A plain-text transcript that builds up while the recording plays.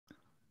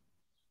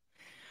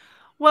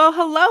Well,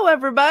 hello,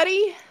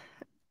 everybody.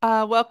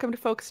 Welcome to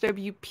Focus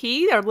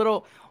WP, our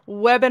little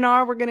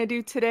webinar we're going to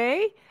do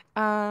today.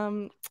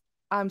 Um,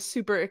 I'm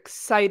super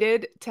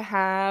excited to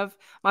have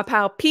my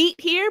pal Pete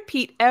here,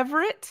 Pete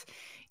Everett.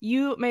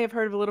 You may have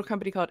heard of a little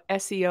company called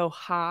SEO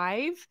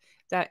Hive.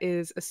 That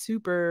is a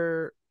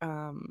super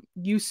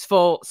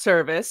useful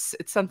service.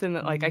 It's something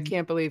that, like, I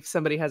can't believe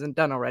somebody hasn't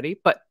done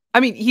already. But I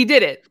mean, he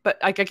did it, but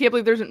like, I can't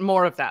believe there isn't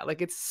more of that.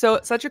 Like, it's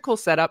such a cool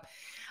setup.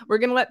 We're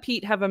going to let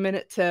Pete have a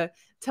minute to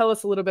tell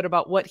us a little bit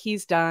about what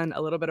he's done,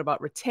 a little bit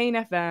about Retain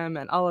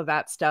FM and all of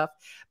that stuff.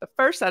 But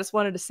first, I just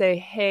wanted to say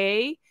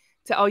hey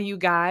to all you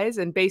guys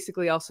and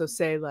basically also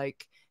say,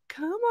 like,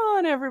 come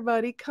on,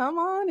 everybody, come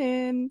on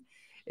in.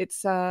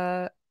 It's just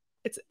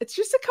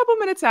a couple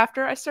minutes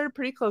after. I started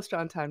pretty close to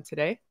on time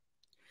today.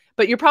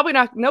 But you're probably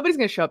not, nobody's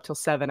going to show up till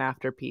 7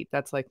 after, Pete.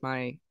 That's like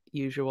my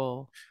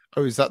usual.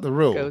 Oh, is that the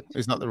rule? go-to.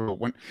 Is that the rule?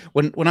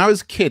 When I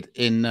was a kid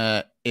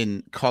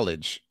in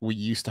college, we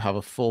used to have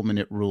a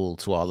 4-minute rule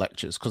to our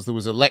lectures because there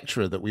was a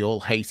lecturer that we all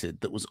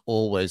hated that was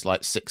always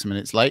like 6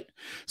 minutes late.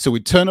 So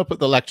we'd turn up at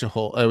the lecture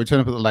hall. And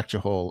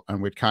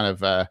we'd kind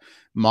of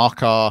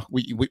mark our.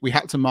 We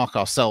had to mark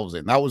ourselves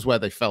in. That was where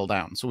they fell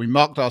down. So we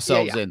marked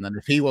ourselves in, and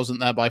if he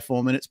wasn't there by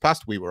 4 minutes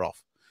past, we were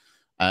off.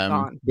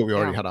 But we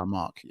already had our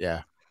mark.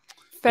 Yeah.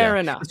 Fair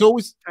enough.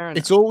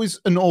 It's always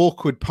an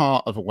awkward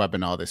part of a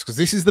webinar, because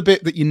this is the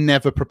bit that you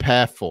never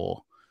prepare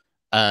for,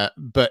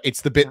 but it's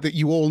the bit that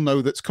you all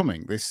know that's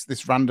coming.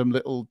 This random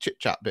little chit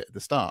chat bit at the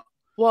start.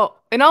 Well,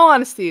 in all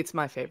honesty, it's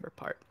my favorite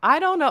part. I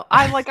don't know.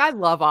 I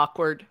love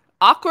awkward.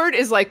 Awkward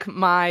is like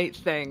my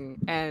thing,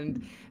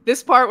 and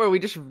this part where we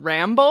just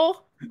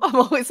ramble, I'm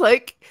always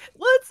like,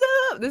 "What's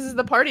up?" This is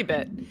the party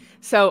bit.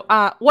 So,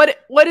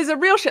 what is a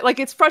real shit? Like,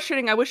 it's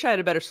frustrating. I wish I had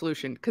a better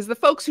solution because the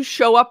folks who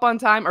show up on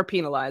time are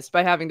penalized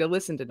by having to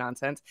listen to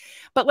nonsense.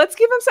 But let's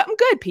give them something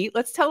good, Pete.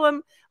 Let's tell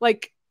them,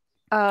 like,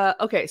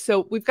 okay,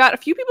 so we've got a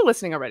few people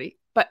listening already,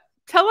 but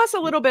tell us a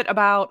little bit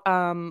about,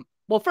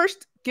 well,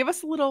 first, give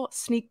us a little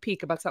sneak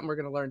peek about something we're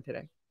going to learn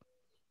today.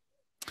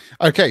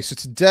 Okay, so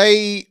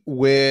today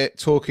we're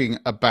talking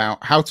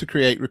about how to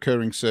create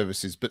recurring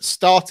services, but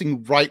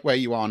starting right where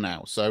you are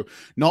now. So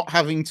not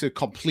having to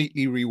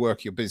completely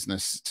rework your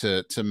business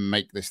to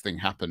make this thing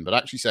happen, but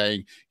actually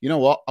saying, you know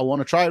what, I want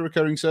to try a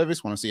recurring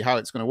service, want to see how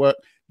it's going to work.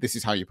 This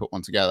is how you put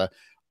one together.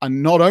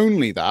 And not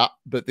only that,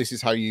 but this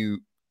is how you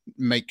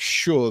make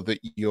sure that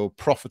you're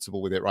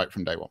profitable with it right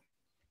from day one.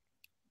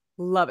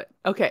 Love it.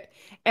 Okay.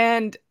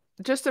 And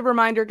just a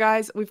reminder,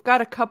 guys, we've got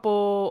a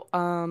couple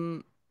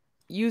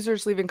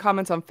users leaving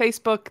comments on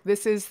Facebook.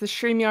 This is the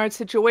StreamYard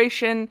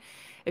situation.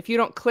 If you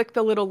don't click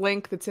the little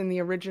link that's in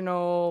the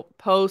original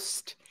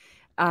post,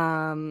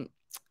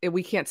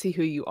 we can't see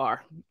who you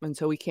are, and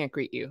so we can't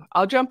greet you.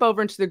 I'll jump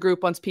over into the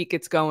group once Pete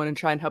gets going and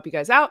try and help you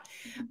guys out.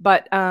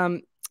 But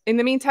in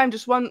the meantime,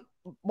 just one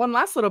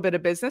last little bit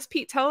of business.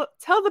 Pete, tell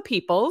the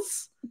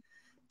peoples,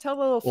 tell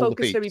the little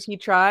Focus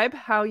WP tribe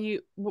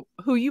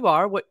who you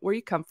are, where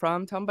you come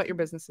from. Tell them about your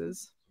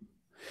businesses.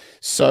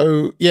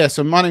 So, yeah,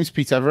 so my name's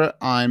Pete Everett.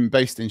 I'm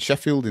based in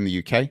Sheffield in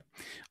the UK,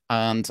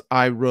 and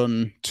I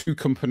run 2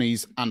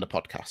 companies and a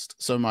podcast.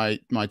 So my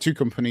 2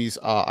 companies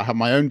are, I have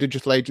my own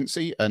digital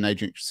agency, an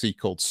agency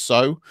called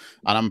SEO,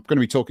 and I'm going to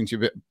be talking to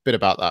you a bit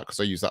about that because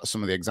I use that as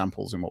some of the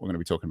examples in what we're going to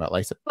be talking about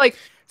later. Like,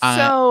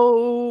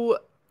 so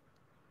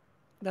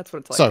that's what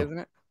it's like, isn't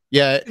it?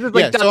 Yeah.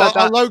 Like, so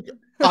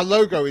our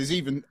logo is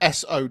even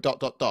SO ...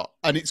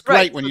 And it's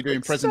great when you're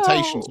doing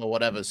presentations or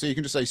whatever. So you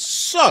can just say,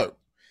 so.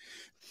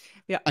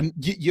 Yeah, and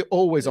you're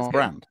always on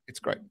brand. It's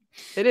great.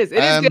 It is.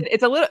 It is good.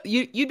 It's a little.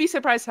 You'd be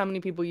surprised how many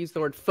people use the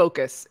word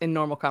focus in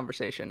normal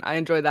conversation. I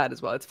enjoy that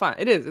as well. It's fun.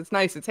 It is. It's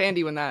nice. It's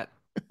handy when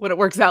it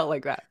works out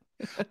like that.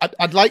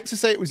 I'd like to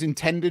say it was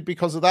intended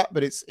because of that,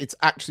 but it's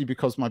actually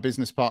because my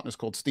business partner is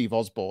called Steve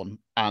Osborne,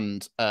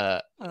 and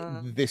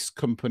this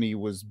company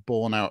was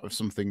born out of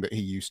something that he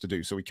used to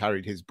do, so we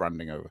carried his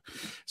branding over.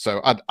 So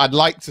I'd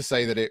like to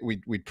say that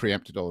we'd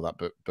preempted all of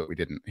that, but we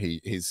didn't.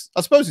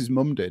 I suppose his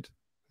mum did.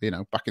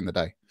 Back in the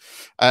day.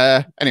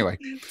 Anyway.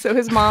 So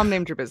his mom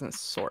named your business,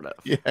 sort of.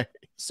 Yeah,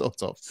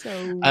 sort of.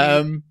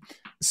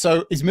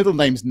 So his middle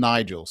name's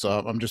Nigel. So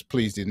I'm just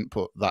pleased he didn't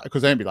put that,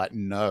 because they'd be like,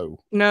 no.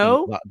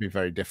 That'd be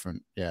very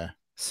different. Yeah.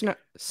 Snow.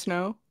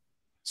 Snow.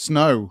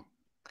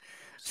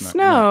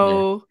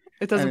 Yeah.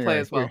 It doesn't play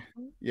as well.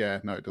 Yeah,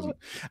 no, it doesn't.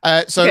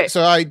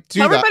 So I do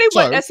Tell that. Everybody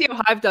what SEO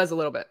Hive does a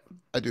little bit.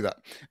 I do that.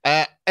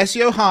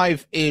 SEO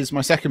Hive is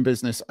my second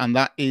business, and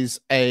that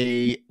is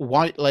a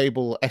white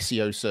label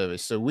SEO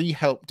service. So we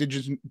help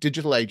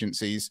digital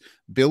agencies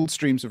build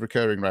streams of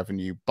recurring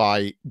revenue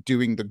by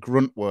doing the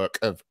grunt work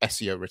of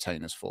SEO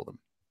retainers for them,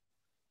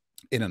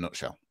 in a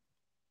nutshell.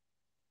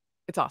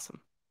 It's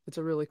awesome. It's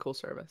a really cool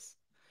service.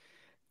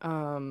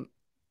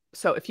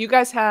 So if you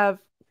guys have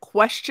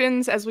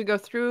questions as we go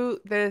through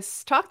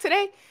this talk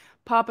today,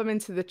 pop them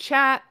into the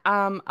chat.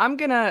 I'm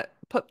going to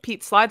put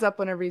Pete's slides up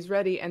whenever he's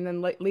ready and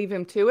then leave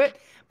him to it.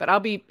 but I'll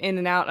be in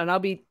and out, and I'll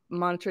be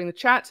monitoring the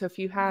chat. So if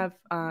you have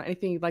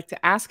anything you'd like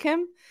to ask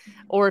him,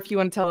 or if you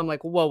want to tell him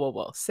like, whoa, whoa,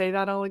 whoa, say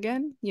that all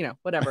again, you know,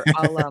 whatever,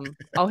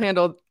 I'll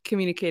handle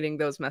communicating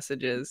those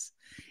messages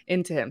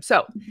into him.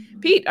 So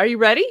Pete, are you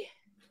ready?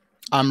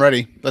 I'm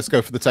ready. Let's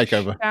go for the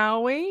takeover.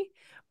 Shall we?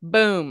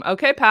 Boom.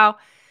 Okay, pal.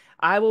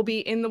 I will be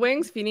in the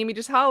wings. If you need me,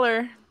 just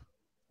holler.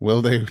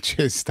 Will do.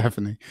 Cheers,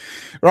 Stephanie.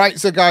 Right.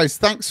 So, guys,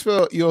 thanks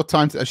for your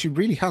time. She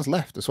really has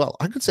left as well.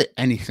 I could say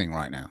anything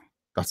right now.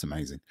 That's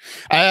amazing.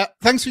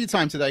 Thanks for your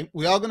time today.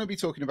 We are going to be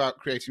talking about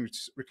creating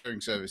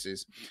recurring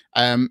services.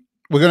 We're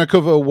going to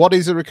cover what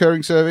is a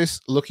recurring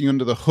service, looking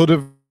under the hood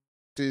of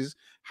services,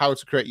 how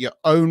to create your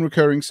own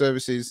recurring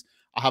services.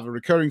 I have a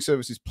recurring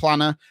services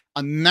planner.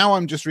 And now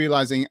I'm just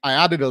realizing I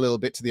added a little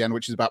bit to the end,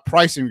 which is about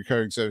pricing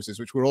recurring services,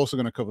 which we're also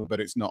going to cover, but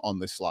it's not on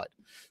this slide.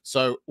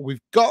 So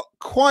we've got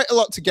quite a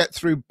lot to get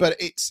through, but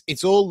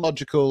it's all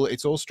logical.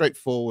 It's all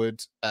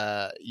straightforward.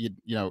 You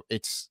know,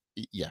 it's,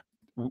 yeah,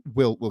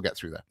 we'll get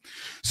through that.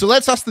 So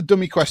let's ask the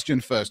dummy question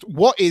first.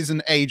 What is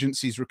an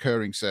agency's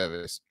recurring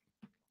service?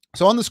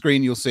 So on the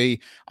screen, you'll see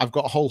I've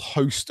got a whole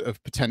host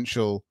of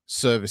potential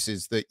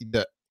services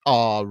that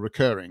are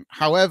recurring.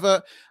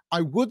 However,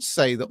 I would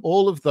say that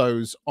all of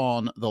those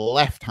on the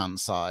left-hand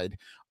side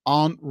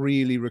aren't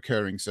really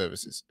recurring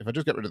services. If I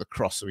just get rid of the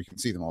cross so we can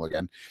see them all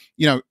again,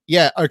 you know,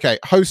 yeah, okay,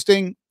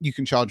 hosting, you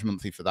can charge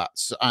monthly for that,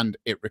 and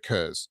it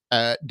recurs.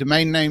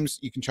 Domain names,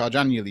 you can charge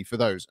annually for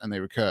those, and they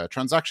recur.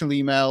 Transactional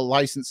email,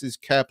 licenses,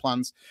 care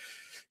plans.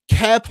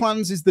 Care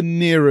plans is the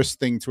nearest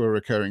thing to a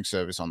recurring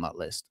service on that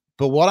list.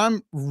 But what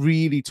I'm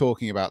really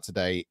talking about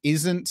today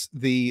isn't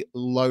the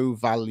low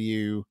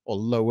value or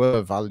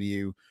lower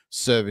value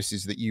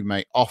services that you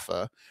may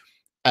offer,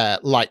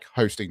 like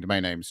hosting,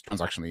 domain names,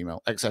 transactional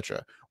email,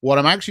 etc. What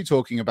I'm actually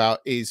talking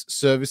about is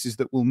services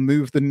that will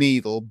move the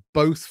needle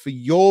both for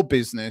your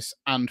business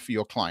and for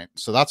your client.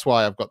 So that's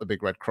why I've got the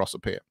big red cross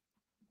up here.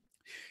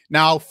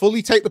 Now, I'll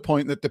fully take the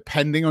point that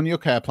depending on your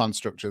care plan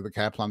structure, the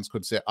care plans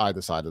could sit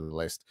either side of the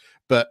list.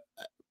 But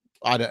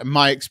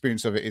my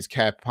experience of it is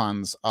care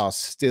plans are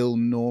still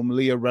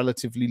normally a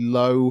relatively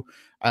low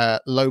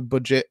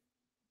budget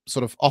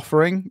sort of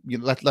offering.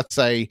 Let's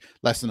say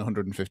less than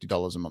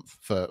 $150 a month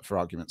for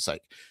argument's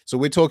sake. So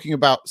we're talking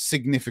about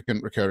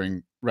significant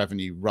recurring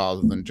revenue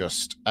rather than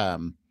just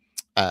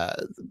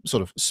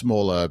sort of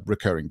smaller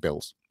recurring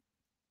bills.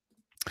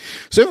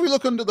 So if we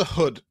look under the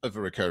hood of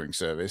a recurring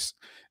service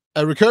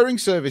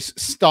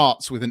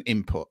starts with an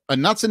input,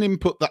 and that's an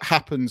input that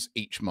happens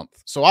each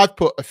month. So I've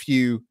put a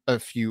few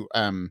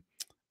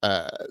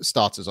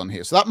starters on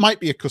here. So that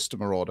might be a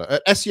customer order.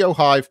 At SEO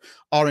Hive,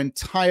 our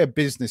entire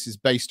business is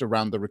based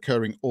around the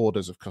recurring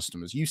orders of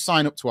customers. You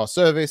sign up to our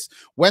service.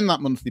 When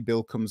that monthly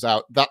bill comes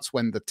out, that's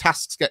when the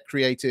tasks get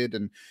created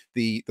and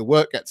the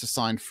work gets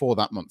assigned for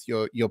that month.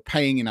 You're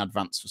paying in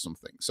advance for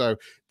something. So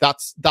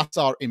that's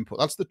our input.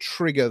 That's the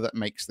trigger that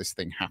makes this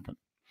thing happen.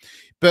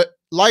 But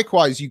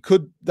likewise,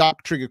 that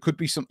trigger could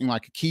be something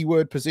like a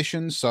keyword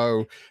position.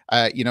 So,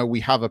 you know, we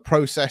have a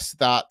process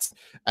that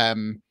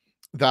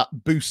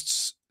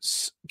boosts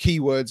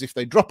keywords. If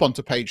they drop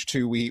onto page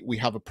 2, we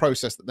have a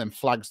process that then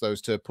flags those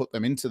to put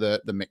them into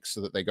the mix so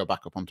that they go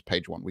back up onto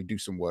page 1. We do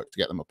some work to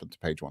get them up onto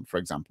page 1, for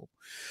example.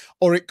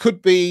 Or it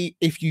could be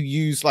if you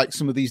use like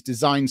some of these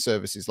design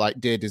services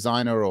like Dear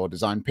Designer or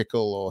Design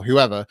Pickle or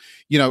whoever,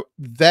 you know,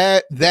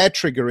 their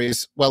trigger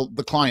is, well,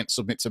 the client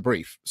submits a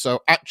brief. So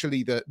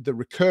actually the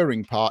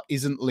recurring part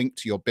isn't linked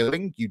to your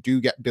billing. You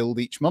do get billed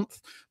each month,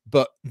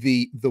 but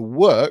the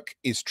work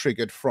is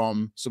triggered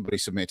from somebody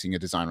submitting a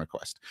design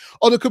request.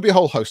 Or there could be a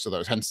whole host of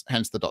those, hence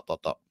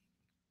the ...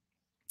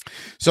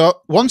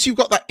 So once you've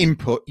got that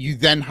input, you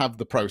then have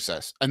the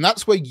process, and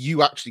that's where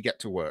you actually get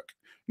to work.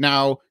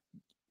 Now,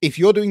 if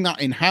you're doing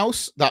that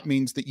in-house, that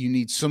means that you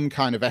need some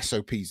kind of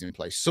SOPs in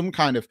place, some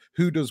kind of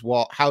who does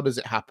what, how does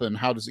it happen,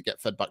 how does it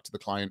get fed back to the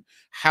client,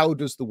 how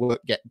does the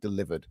work get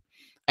delivered.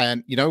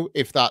 And, you know,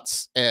 if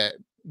that's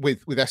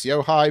with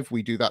SEO Hive,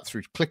 we do that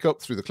through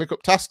ClickUp, through the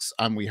ClickUp tasks,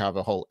 and we have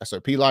a whole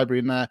SOP library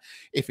in there.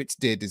 If it's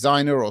Dear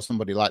Designer or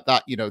somebody like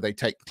that, you know, they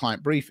take the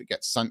client brief, it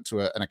gets sent to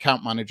an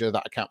account manager.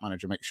 That account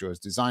manager makes sure his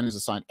design is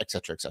assigned,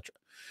 etc., etc.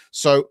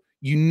 So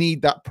you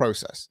need that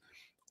process,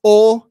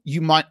 or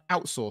you might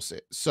outsource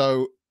it.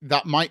 So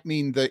that might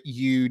mean that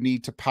you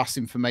need to pass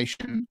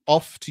information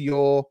off to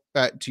your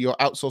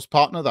outsourced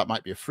partner. That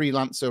might be a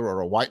freelancer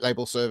or a white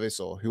label service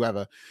or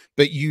whoever.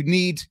 But you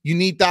need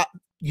that.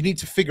 You need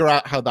to figure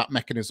out how that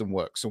mechanism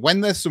works. So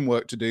when there's some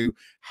work to do,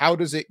 how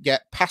does it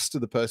get passed to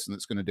the person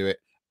that's going to do it,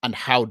 and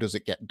how does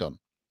it get done?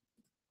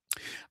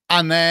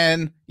 And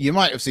then you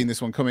might have seen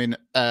this one coming.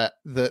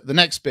 The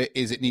next bit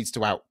is it needs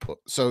to output.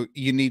 So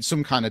you need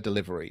some kind of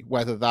delivery,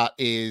 whether that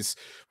is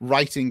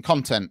writing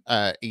content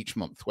each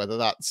month, whether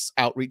that's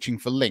outreaching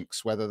for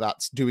links, whether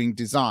that's doing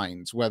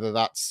designs, whether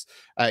that's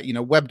you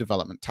know, web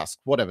development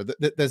tasks, whatever.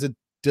 There's a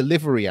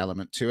delivery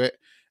element to it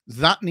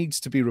that needs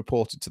to be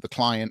reported to the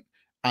client,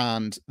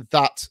 and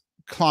that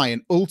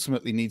client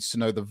ultimately needs to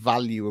know the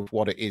value of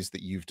what it is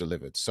that you've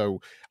delivered.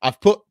 So I've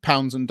put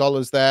pounds and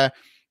dollars there.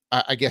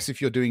 I guess if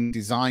you're doing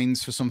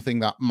designs for something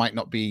that might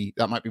be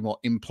more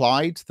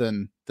implied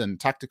than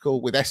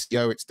tactical. With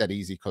SEO, it's dead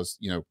easy because,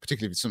 you know,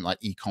 particularly if it's something like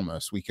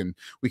e-commerce, we can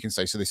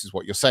say, so this is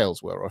what your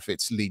sales were. Or if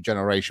it's lead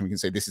generation, we can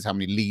say this is how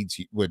many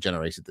leads were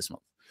generated this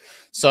month.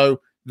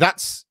 So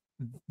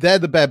they're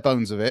the bare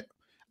bones of it.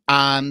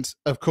 And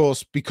of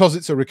course, because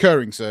it's a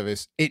recurring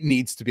service, it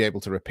needs to be able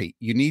to repeat.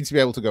 You need to be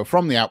able to go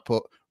from the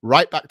output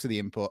right back to the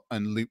input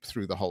and loop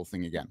through the whole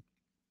thing again.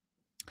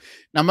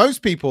 Now,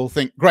 most people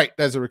think, great,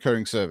 there's a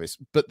recurring service,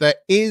 but there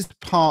is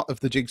part of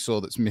the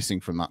jigsaw that's missing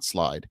from that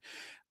slide,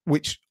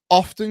 which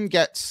often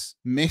gets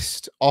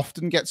missed,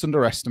 often gets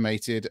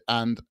underestimated.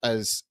 And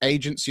as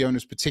agency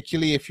owners,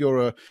 particularly if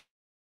you're a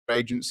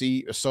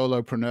agency, a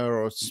solopreneur,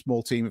 or a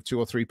small team of 2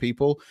 or 3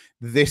 people,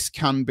 this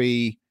can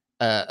be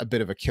a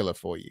bit of a killer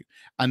for you.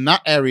 And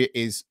that area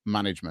is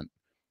management.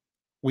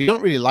 We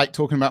don't really like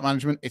talking about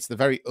management. It's the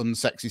very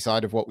unsexy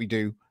side of what we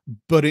do,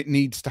 but it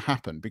needs to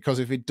happen, because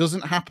if it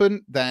doesn't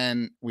happen,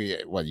 then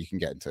you can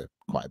get into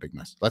quite a big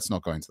mess. Let's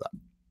not go into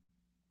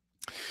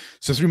that.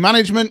 So through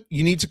management,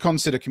 you need to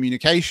consider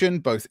communication,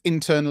 both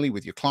internally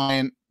with your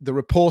client, the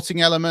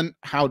reporting element.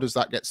 How does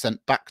that get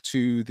sent back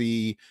to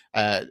the,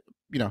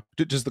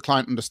 does the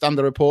client understand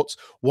the reports?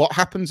 What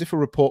happens if a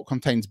report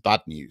contains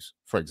bad news,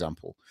 for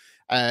example?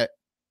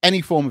 Any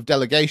form of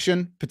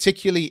delegation,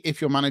 particularly if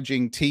you're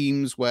managing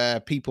teams where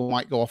people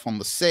might go off on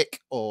the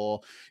sick, or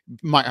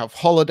might have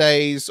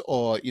holidays,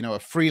 or, you know, a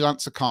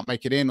freelancer can't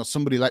make it in, or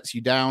somebody lets you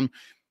down.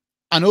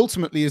 And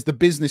ultimately, as the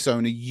business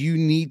owner, you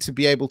need to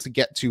be able to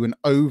get to an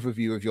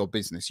overview of your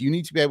business. You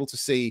need to be able to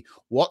see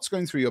what's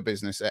going through your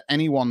business at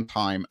any one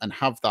time and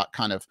have that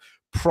kind of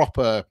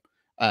proper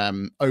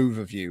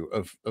overview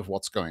of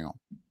what's going on.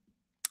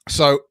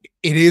 So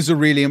it is a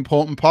really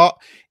important part.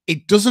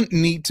 It doesn't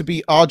need to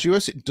be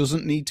arduous. It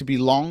doesn't need to be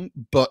long,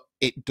 but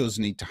it does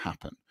need to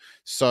happen.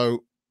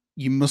 So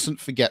you mustn't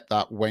forget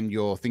that when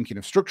you're thinking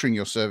of structuring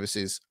your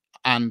services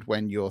and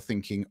when you're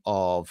thinking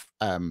of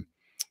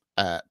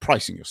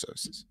pricing your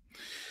services.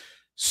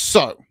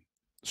 So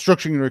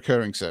structuring a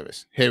recurring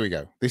service. Here we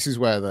go. This is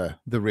where the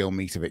real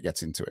meat of it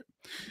gets into it.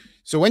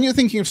 So when you're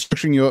thinking of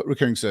structuring your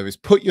recurring service,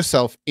 put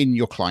yourself in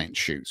your client's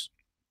shoes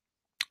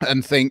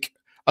and think,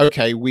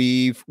 okay,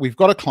 we've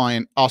got a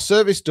client. Our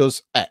service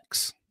does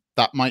X.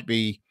 That might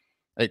be,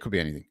 it could be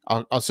anything.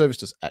 Our service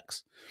does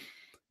X.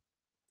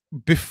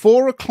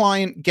 Before a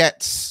client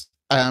gets,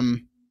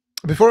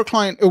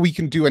 or we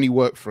can do any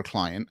work for a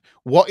client,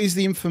 what is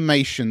the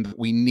information that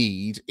we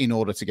need in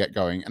order to get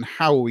going, and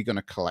how are we going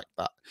to collect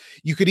that?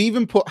 You could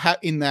even put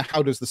in there,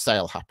 how does the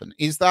sale happen?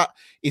 Is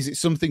it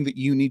something that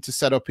you need to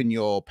set up in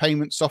your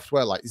payment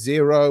software like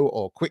Xero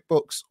or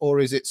QuickBooks,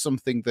 or is it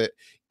something that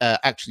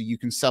actually you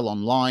can sell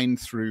online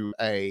through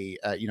a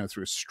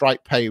through a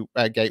Stripe Pay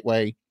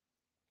gateway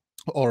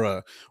or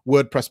a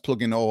WordPress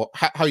plugin? Or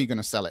how are you going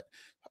to sell it?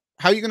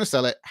 How are you going to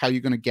sell it? How are you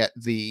going to get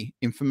the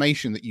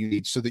information that you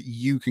need so that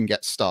you can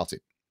get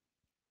started?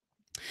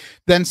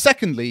 Then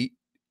secondly,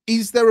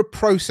 is there a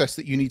process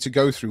that you need to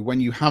go through when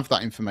you have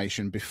that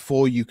information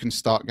before you can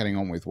start getting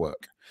on with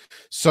work?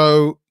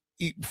 So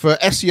for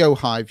SEO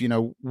Hive, you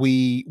know,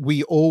 we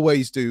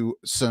always do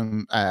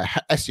some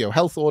SEO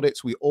health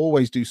audits. We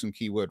always do some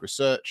keyword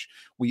research.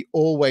 We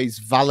always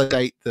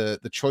validate the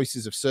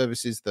choices of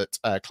services that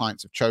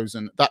clients have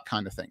chosen, that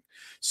kind of thing.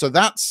 So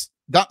that's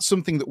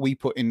something that we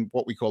put in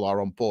what we call our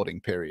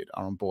onboarding period,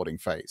 our onboarding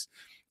phase.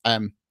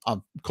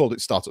 I've called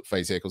it startup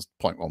phase here because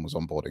point 1 was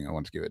onboarding. I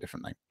want to give it a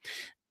different name.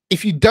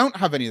 If you don't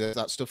have any of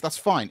that stuff, that's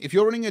fine. If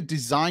you're running a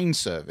design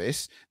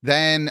service,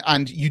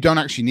 and you don't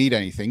actually need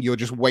anything, you're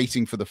just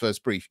waiting for the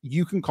first brief,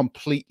 you can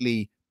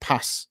completely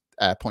pass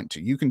point 2.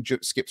 You can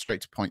just skip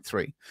straight to point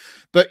 3.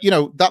 But, you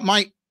know,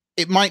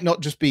 it might not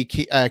just be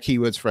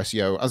keywords for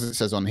SEO, as it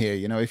says on here.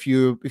 You know, if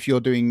you're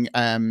doing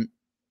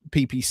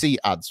PPC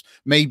ads,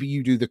 maybe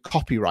you do the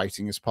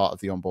copywriting as part of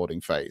the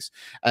onboarding phase.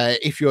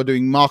 If you're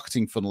doing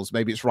marketing funnels,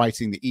 maybe it's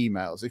writing the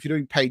emails. If you're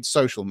doing paid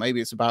social,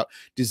 maybe it's about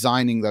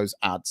designing those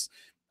ads.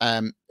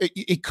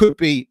 It could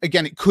be,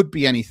 again, it could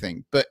be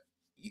anything, but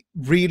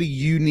really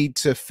you need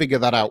to figure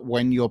that out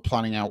when you're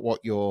planning out what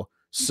your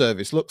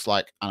service looks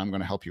like. And I'm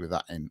going to help you with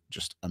that in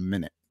just a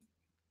minute.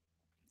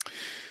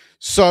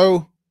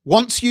 So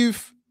once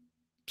you've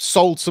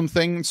sold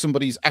something,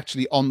 somebody's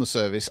actually on the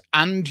service,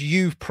 and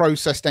you've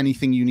processed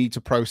anything you need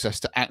to process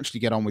to actually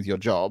get on with your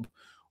job,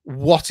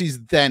 what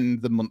is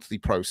then the monthly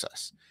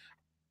process?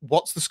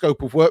 What's the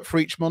scope of work for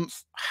each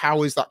month?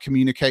 How is that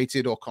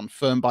communicated or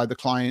confirmed by the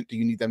client? Do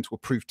you need them to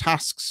approve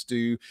tasks?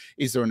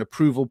 Is there an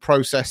approval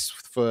process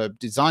for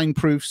design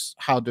proofs?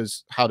 How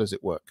does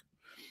it work?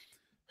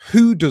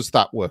 Who does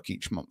that work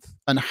each month?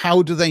 And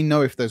how do they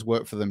know if there's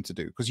work for them to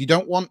do? Because you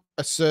don't want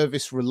a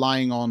service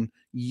relying on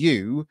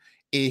you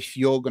if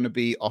you're going to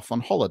be off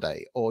on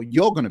holiday, or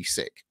you're going to be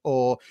sick,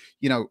 or,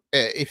 you know,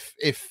 if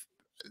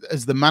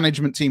as the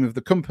management team of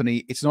the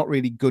company, it's not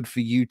really good for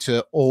you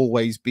to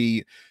always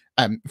be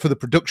for the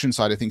production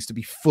side of things to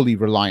be fully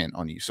reliant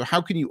on you. So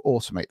how can you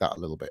automate that a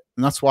little bit?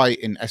 And that's why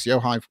in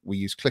SEO Hive, we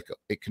use ClickUp.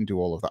 It can do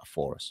all of that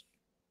for us.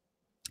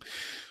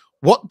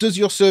 What does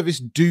your service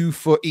do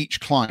for each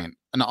client?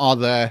 And are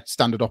there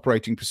standard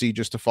operating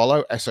procedures to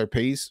follow,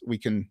 SOPs? We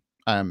can,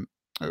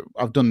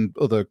 I've done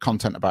other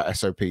content about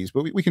SOPs,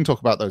 but we can talk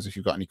about those. If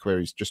you've got any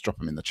queries, just drop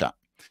them in the chat.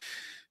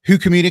 Who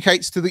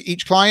communicates to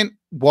each client?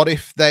 What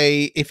if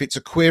it's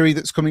a query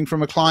that's coming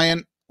from a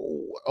client,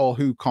 or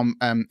who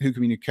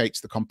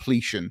communicates the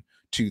completion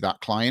to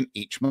that client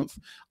each month?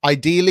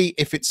 Ideally,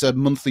 if it's a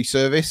monthly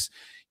service,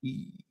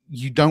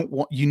 you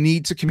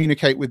need to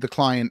communicate with the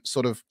client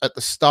sort of at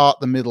the start,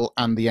 the middle,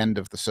 and the end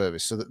of the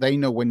service, so that they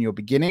know when you're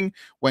beginning,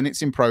 when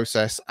it's in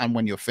process, and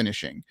when you're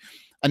finishing.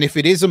 And if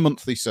it is a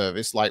monthly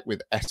service, like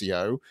with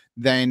SEO,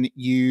 then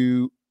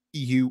you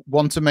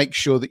want to make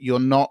sure that you're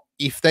not,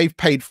 if they've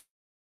paid for,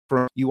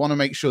 you want to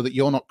make sure that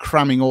you're not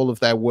cramming all of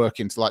their work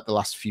into like the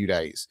last few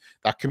days.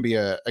 That can be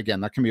a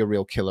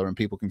real killer, and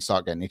people can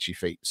start getting itchy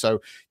feet.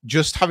 So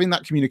just having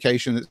that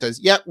communication that says,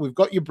 yeah, we've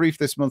got your brief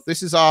this month.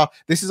 This is our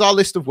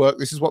list of work.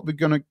 This is what we're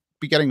going to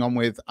be getting on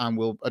with, and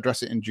we'll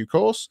address it in due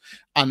course.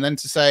 And then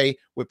to say,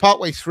 we're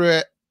partway through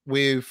it.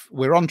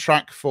 We're on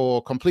track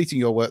for completing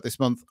your work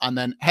this month. And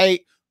then,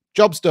 hey,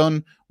 job's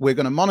done. We're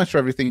going to monitor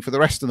everything for the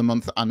rest of the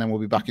month, and then we'll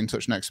be back in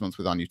touch next month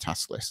with our new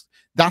task list.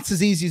 That's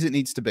as easy as it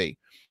needs to be,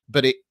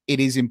 but it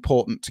is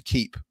important to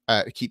keep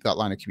that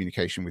line of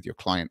communication with your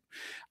client.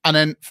 And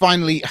then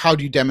finally, how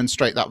do you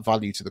demonstrate that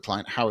value to the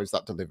client? How is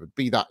that delivered?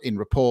 Be that in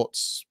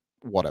reports,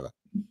 whatever.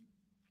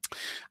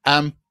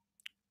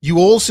 You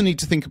also need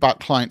to think about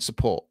client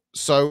support.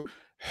 So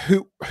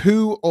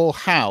who or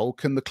how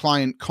can the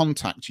client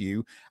contact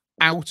you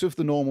out of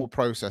the normal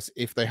process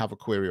if they have a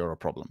query or a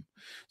problem?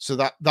 So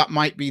that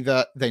might be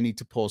that they need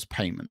to pause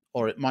payment,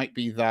 or it might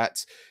be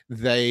that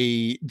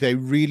they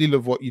really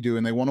love what you do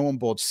and they want to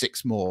onboard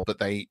 6 more, but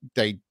they're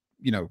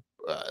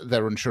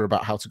unsure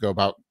about how to go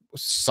about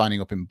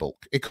signing up in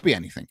bulk. It could be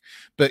anything,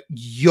 but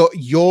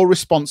you're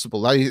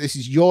responsible. This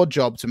is your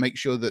job to make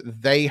sure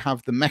that they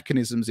have the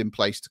mechanisms in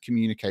place to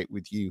communicate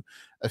with you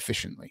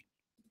efficiently.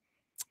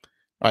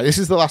 All right, this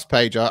is the last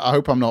page. I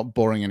hope I'm not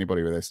boring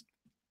anybody with this.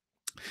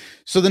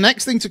 So the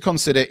next thing to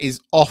consider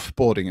is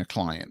offboarding a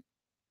client.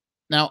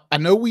 Now, I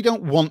know we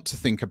don't want to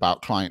think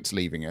about clients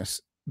leaving us,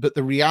 but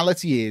the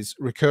reality is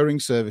recurring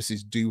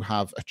services do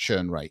have a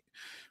churn rate.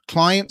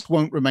 Clients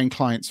won't remain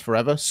clients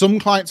forever. Some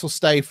clients will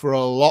stay for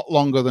a lot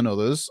longer than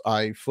others.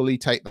 I fully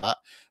take that,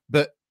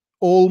 but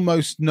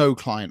almost no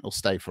client will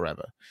stay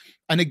forever.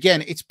 And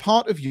again, it's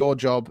part of your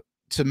job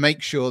to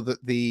make sure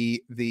that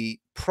the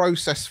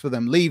process for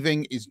them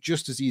leaving is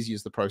just as easy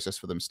as the process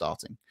for them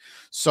starting.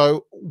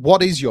 So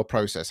what is your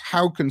process?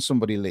 How can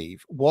somebody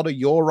leave? What are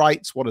your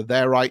rights? What are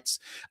their rights?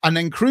 And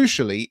then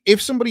crucially,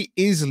 if somebody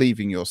is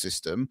leaving your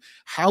system,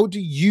 how do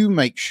you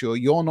make sure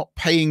you're not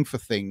paying for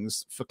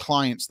things for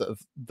clients that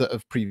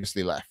have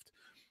previously left?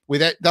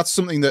 With it, that's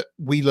something that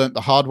we learned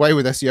the hard way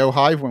with SEO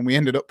Hive, when we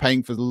ended up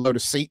paying for a load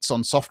of seats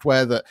on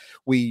software that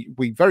we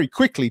very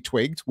quickly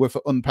twigged were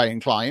for unpaying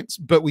clients,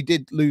 but we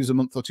did lose a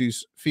month or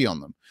two's fee on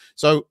them.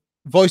 So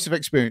voice of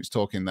experience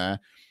talking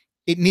there.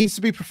 It needs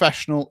to be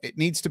professional. It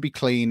needs to be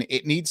clean.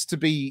 It needs to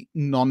be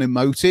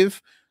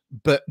non-emotive,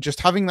 but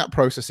just having that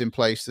process in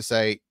place to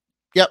say,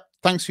 yep,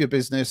 thanks for your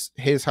business.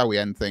 Here's how we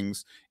end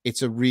things.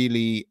 It's a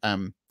really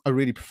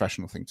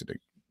professional thing to do.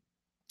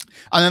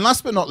 And then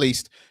last but not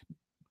least,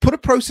 put a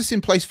process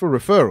in place for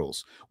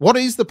referrals. What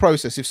is the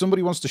process if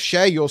somebody wants to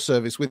share your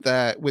service with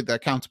their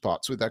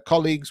counterparts, with their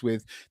colleagues,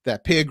 with their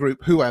peer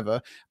group, whoever?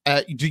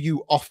 Do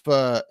you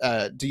offer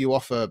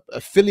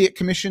affiliate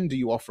commission? Do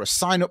you offer a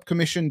sign-up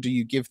commission? Do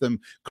you give them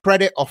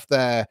credit off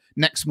their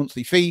next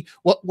monthly fee?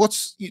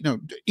 What's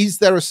is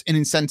there an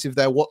incentive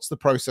there? What's the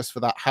process for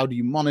that? How do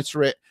you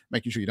monitor it?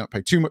 Making sure you don't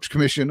pay too much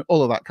commission,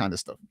 all of that kind of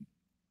stuff.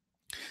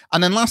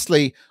 And then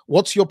lastly,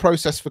 what's your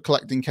process for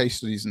collecting case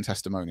studies and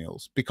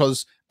testimonials?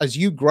 Because as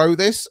you grow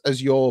this,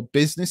 as your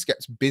business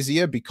gets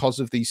busier because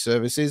of these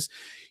services,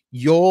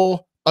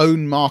 your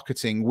own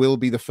marketing will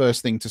be the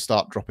first thing to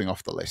start dropping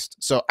off the list.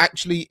 So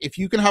actually, if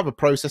you can have a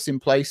process in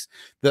place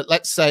that,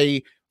 let's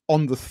say,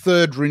 on the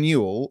 3rd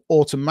renewal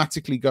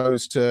automatically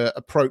goes to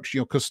approach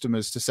your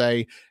customers to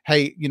say,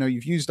 hey,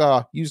 you've used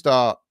our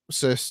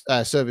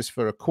service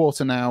for a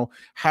quarter now.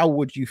 How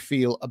would you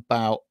feel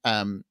about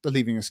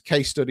leaving us a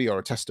case study or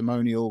a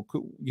testimonial?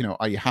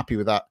 Are you happy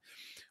with that?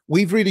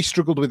 We've really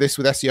struggled with this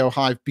with SEO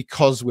Hive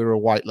because we're a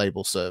white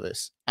label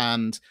service,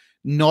 and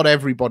not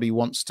everybody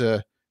wants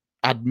to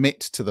admit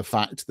to the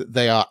fact that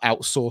they are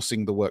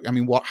outsourcing the work. I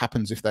mean, what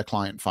happens if their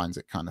client finds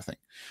it, kind of thing.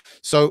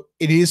 So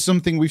it is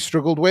something we've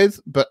struggled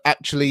with, but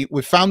actually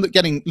we've found that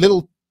getting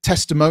little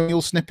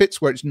testimonial snippets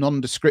where it's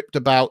nondescript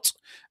about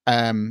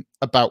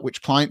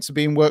which clients are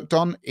being worked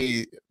on,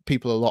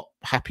 people are a lot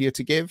happier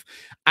to give.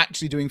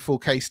 Actually doing full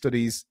case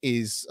studies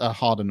is a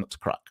harder nut to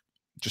crack,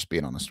 just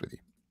being honest with you.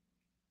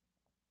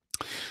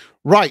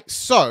 Right,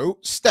 so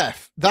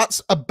Steph,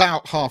 that's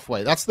about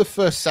halfway. That's the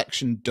first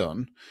section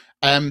done.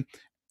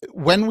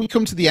 When we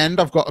come to the end,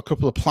 I've got a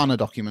couple of planner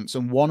documents,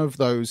 and one of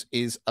those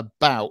is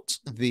about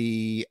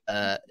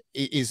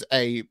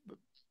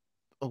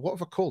what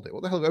have I called it?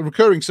 What the hell? A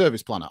recurring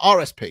service planner,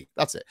 RSP.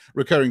 That's it.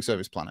 Recurring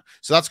service planner.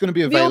 So that's going to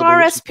be The old available,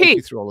 which will take RSP.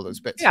 you through all of those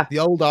bits. Yeah. The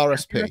old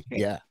RSP. RSP.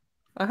 Yeah.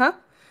 Uh-huh.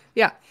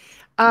 Yeah.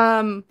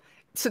 Um,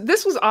 so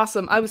this was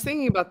awesome. I was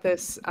thinking about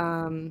this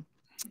in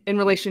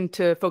relation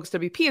to Focus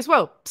WP as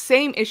well.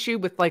 Same issue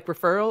with like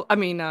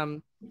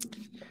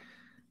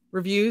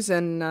reviews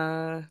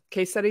and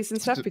case studies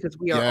and stuff, because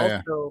we are Yeah.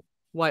 Yeah. also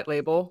white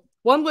label.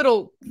 One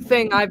little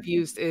thing I've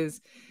used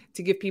is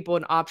to give people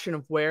an option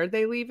of where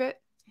they leave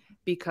it,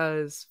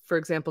 because, for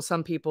example,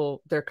 some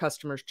people, their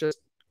customers just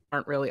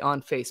aren't really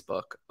on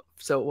Facebook,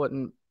 so it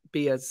wouldn't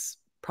be as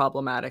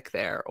problematic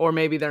there. Or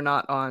maybe they're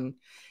not on,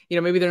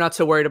 maybe they're not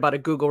so worried about a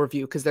Google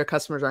review because their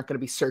customers aren't going to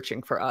be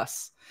searching for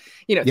us,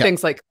 Yeah.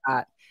 things like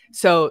that.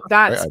 So Great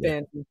that's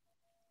idea. been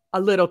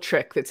a little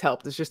trick that's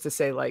helped, is just to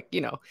say, like,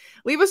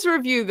 leave us a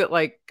review that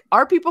like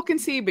our people can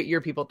see, but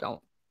your people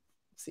don't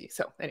see.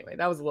 So anyway,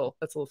 that's a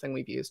little thing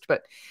we've used.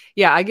 But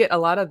yeah, I get a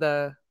lot of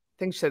the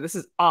things you said. This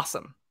is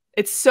awesome.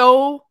 It's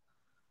so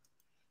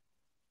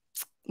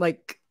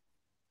like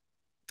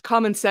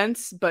common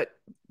sense, but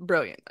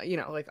brilliant,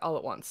 like all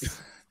at once.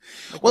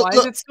 Like, Well, why is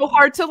look, it so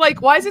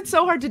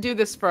hard to do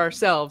this for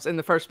ourselves in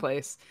the first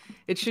place?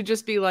 It should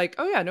just be like,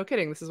 oh yeah, no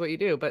kidding, this is what you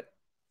do. But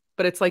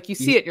it's like you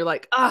see it, you're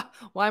like,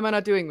 why am I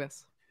not doing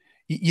this?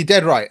 you're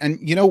dead right. And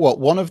you know what?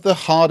 One of the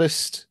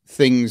hardest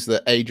things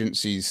that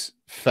agencies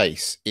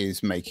face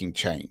is making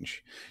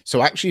change.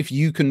 So actually, if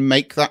you can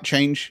make that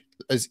change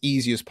as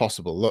easy as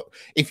possible, look,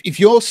 if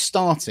you're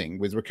starting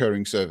with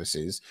recurring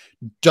services,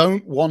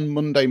 don't one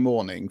Monday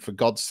morning, for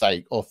God's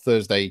sake, or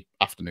Thursday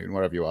afternoon,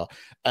 wherever you are,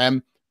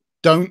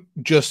 don't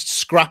just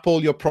scrap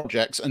all your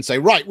projects and say,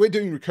 right, we're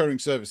doing recurring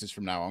services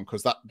from now on,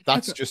 because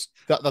that's just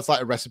that's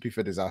like a recipe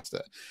for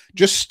disaster.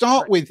 Just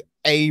start with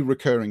a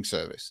recurring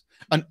service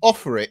and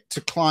offer it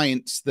to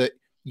clients that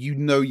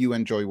you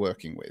enjoy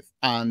working with,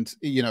 and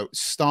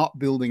start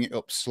building it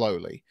up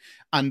slowly,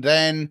 and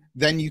then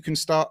you can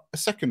start a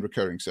second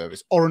recurring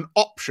service or an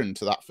option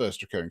to that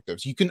first recurring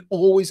service. You can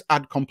always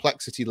add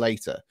complexity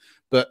later,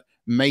 but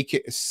make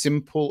it as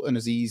simple and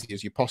as easy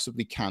as you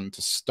possibly can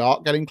to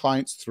start getting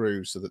clients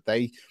through, so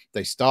that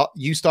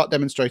you start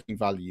demonstrating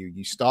value,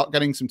 you start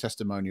getting some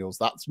testimonials.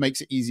 That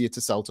makes it easier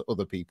to sell to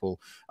other people,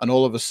 and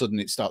all of a sudden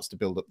it starts to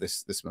build up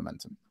this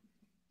momentum.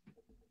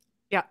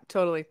 Yeah,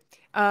 totally.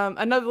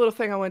 Another little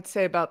thing I want to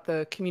say about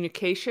the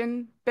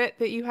communication bit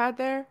that you had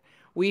there.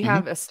 We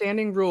have a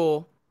standing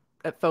rule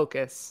at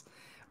Focus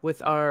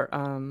with our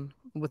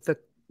with the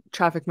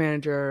traffic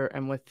manager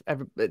and with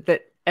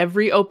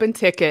every open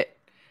ticket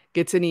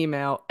gets an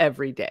email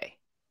every day.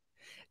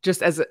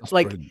 Just as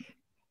like Brilliant.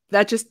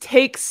 that just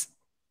takes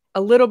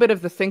a little bit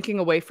of the thinking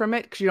away from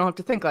it, because you don't have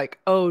to think like,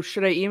 oh,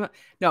 should I email?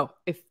 No,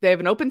 if they have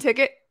an open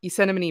ticket, you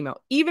send them an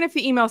email, even if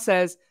the email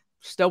says,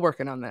 still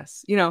working on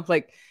this,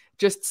 like,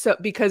 just so,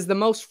 because the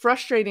most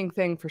frustrating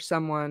thing for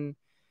someone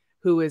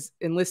who is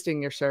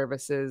enlisting your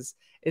services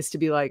is to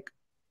be like,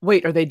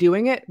 wait, are they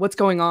doing it? What's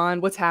going on?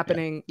 What's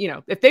happening?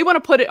 If they want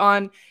to put it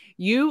on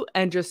you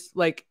and just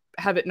like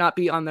have it not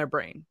be on their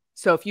brain.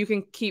 So if you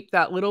can keep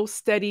that little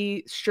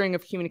steady string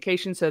of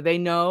communication so they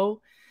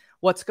know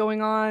what's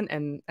going on,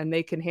 and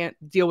they can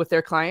deal with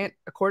their client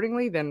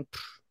accordingly, then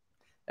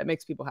that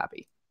makes people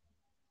happy.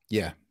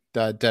 Yeah,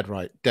 dead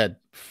right.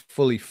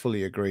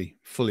 Fully agree.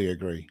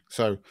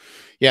 So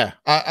yeah,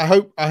 I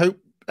hope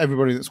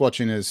everybody that's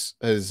watching has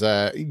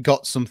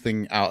got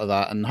something out of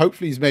that, and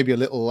hopefully is maybe a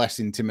little less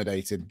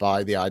intimidated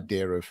by the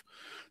idea of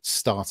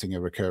starting a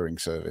recurring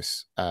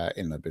service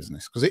in their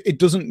business, because it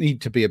doesn't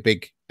need to be a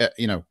big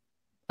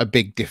a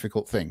big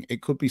difficult thing.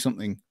 It could be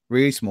something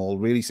really small,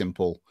 really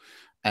simple,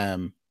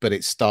 but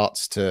it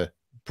starts to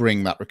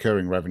bring that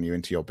recurring revenue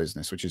into your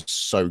business, which is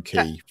so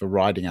key for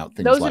riding out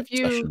things like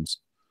sessions.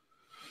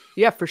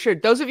 Yeah, for sure.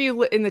 Those of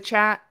you in the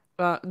chat,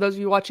 those of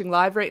you watching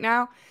live right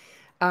now,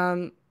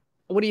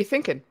 what are you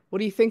thinking?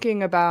 What are you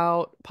thinking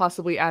about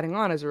possibly adding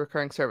on as a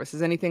recurring service?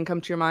 Has anything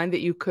come to your mind that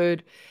you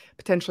could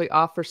potentially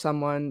offer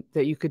someone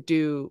that you could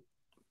do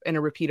in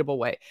a repeatable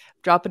way?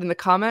 Drop it in the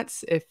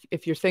comments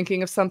if you're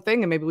thinking of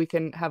something, and maybe we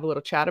can have a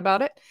little chat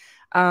about it.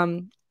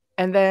 And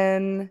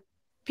then,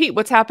 Pete,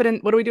 what's happening?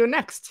 What are we doing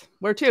next?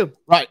 Where to?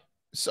 Right.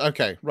 So,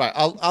 okay. Right.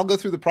 I'll go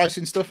through the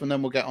pricing stuff, and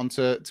then we'll get on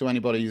to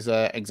anybody's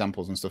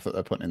examples and stuff that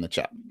they're putting in the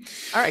chat.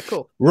 All right.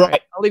 Cool. Right. All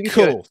right, I'll leave you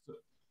to it.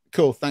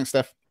 Cool. Thanks,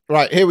 Steph.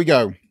 Right. Here we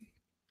go.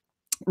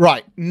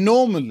 Right.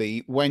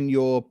 Normally, when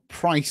you're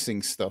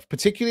pricing stuff,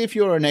 particularly if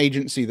you're an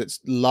agency that's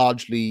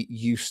largely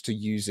used to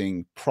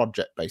using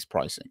project-based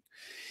pricing,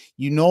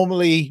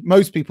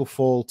 most people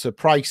fall to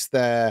price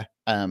their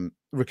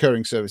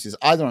recurring services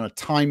either on a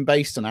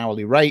time-based, an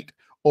hourly rate,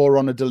 or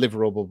on a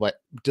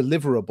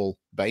deliverable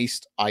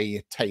based, i.e.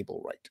 a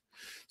table rate.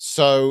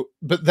 So,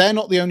 but they're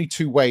not the only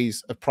two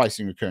ways of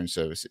pricing recurring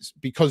services,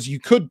 because you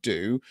could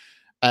do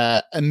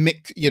a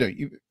mix,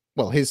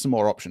 well, here's some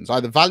more options: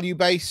 either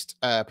value-based,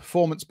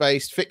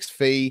 performance-based, fixed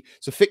fee.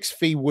 So fixed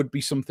fee would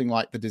be something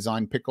like the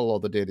Design Pickle or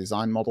the Dear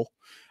Design model.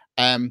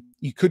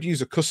 You could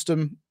use a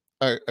custom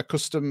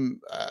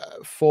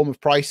form of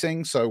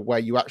pricing, so where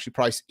you actually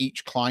price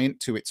each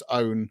client to its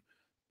own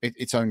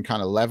its own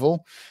kind of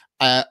level.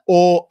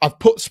 Or I've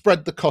put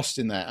spread the cost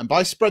in there. And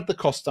by spread the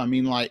cost, I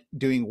mean like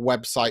doing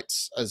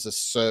websites as a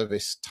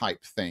service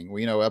type thing,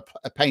 where, you know,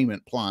 a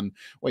payment plan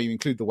where you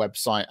include the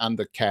website and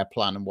the care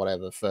plan and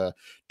whatever for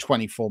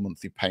 24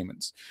 monthly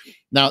payments.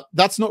 Now,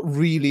 that's not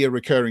really a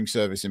recurring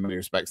service in many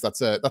respects. That's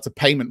a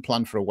payment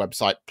plan for a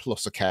website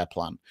plus a care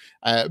plan.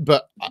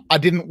 But I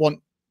didn't want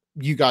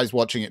you guys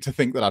watching it to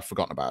think that I'd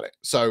forgotten about it.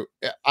 So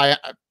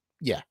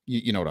yeah,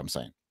 you know what I'm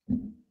saying.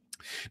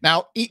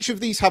 Now, each of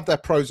these have their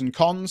pros and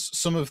cons.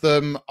 Some of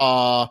them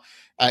are,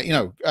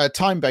 a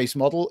time-based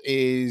model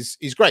is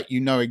great.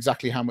 You know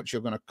exactly how much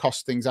you're going to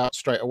cost things out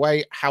straight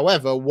away.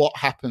 However, what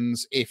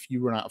happens if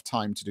you run out of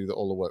time to do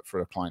all the work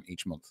for a client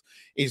each month?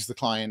 Is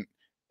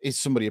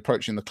somebody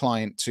approaching the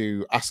client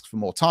to ask for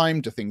more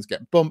time? Do things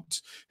get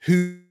bumped?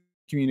 Who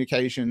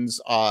communications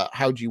are?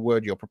 How do you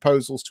word your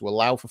proposals to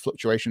allow for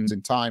fluctuations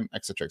in time,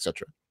 etc.,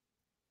 etc.?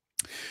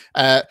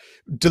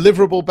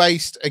 Deliverable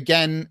based,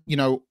 again, you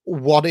know,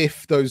 what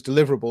if those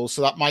deliverables,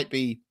 so that might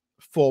be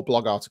 4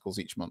 blog articles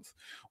each month,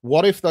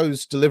 what if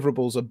those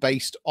deliverables are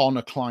based on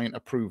a client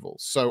approval?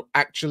 So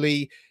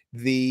actually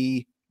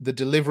the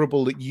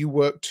deliverable that you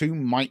work to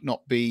might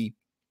not be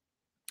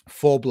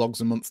 4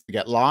 blogs a month to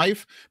get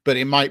live, but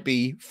it might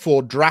be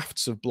 4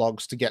 drafts of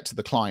blogs to get to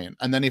the client.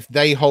 And then if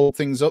they hold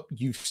things up,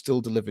 you've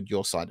still delivered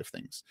your side of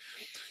things.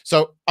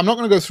 So I'm not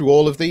going to go through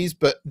all of these,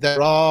 but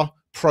there are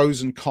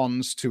pros and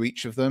cons to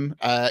each of them.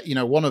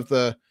 One of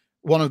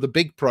the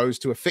big pros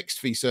to a fixed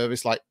fee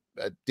service like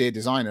Dear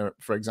Designer,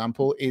 for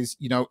example, is,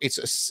 you know, it's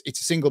a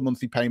single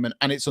monthly payment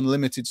and it's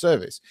unlimited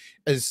service.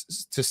 As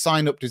to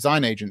sign up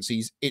design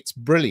agencies, it's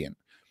brilliant.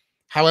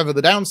 However,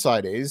 the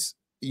downside is,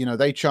 you know,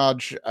 they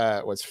charge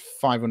it's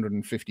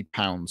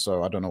 £550,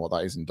 so I don't know what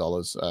that is in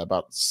dollars,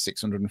 about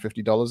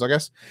 $650, I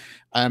guess,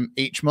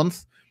 each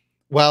month.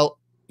 Well,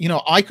 you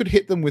know, I could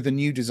hit them with a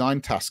new design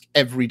task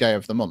every day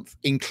of the month,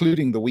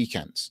 including the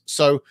weekends.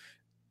 So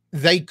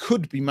they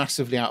could be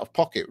massively out of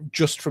pocket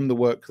just from the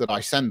work that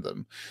I send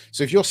them.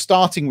 So if you're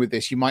starting with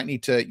this, you might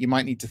need to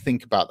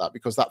think about that,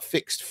 because that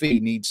fixed fee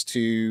needs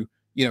to,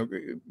 you know,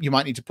 you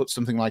might need to put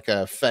something like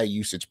a fair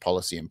usage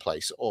policy in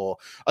place, or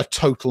a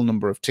total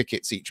number of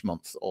tickets each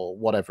month, or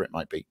whatever it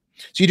might be.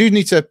 So you do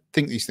need to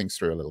think these things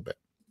through a little bit.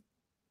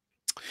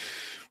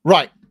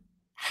 Right.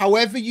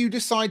 However you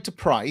decide to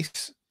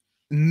price,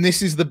 and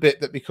this is the bit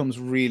that becomes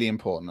really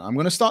important. I'm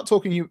going to start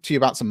talking to you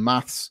about some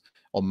maths,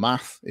 or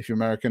math if you're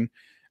American.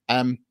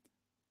 My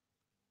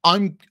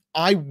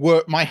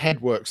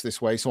head works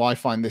this way, so I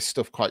find this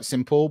stuff quite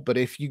simple. But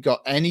if you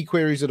got any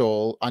queries at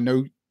all, I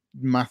know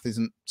math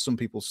isn't some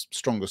people's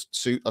strongest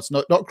suit. That's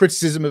not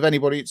criticism of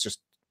anybody. It's just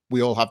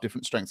we all have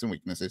different strengths and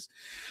weaknesses.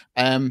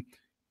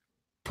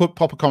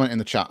 Pop a comment in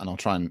the chat and I'll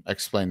try and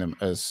explain them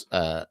as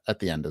at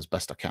the end as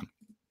best I can.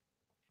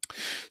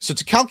 So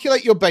to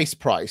calculate your base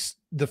price,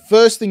 the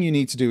first thing you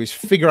need to do is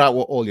figure out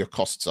what all your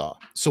costs are.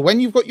 So when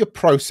you've got your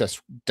process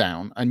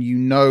down and you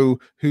know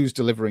who's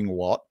delivering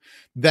what,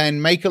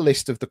 then make a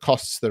list of the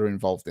costs that are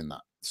involved in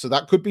that. So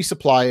that could be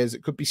suppliers,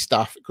 it could be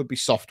staff, it could be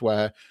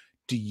software.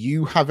 Do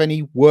you have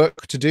any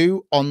work to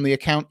do on the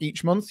account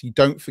each month? You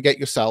don't forget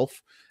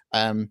yourself.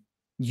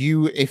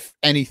 You, if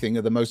anything,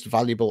 are the most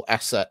valuable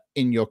asset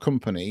in your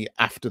company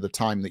after the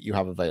time that you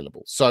have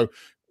available. So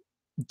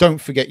don't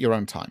forget your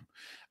own time.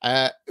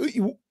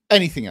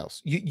 Anything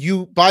else,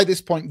 you by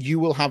this point you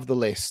will have the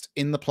list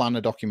in the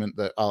planner document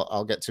that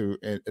I'll get to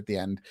at the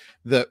end.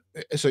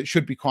 So it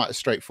should be quite a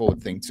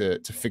straightforward thing to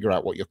figure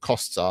out what your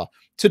costs are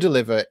to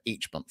deliver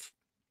each month.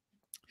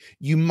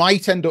 You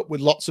might end up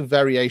with lots of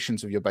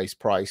variations of your base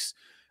price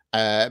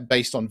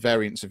based on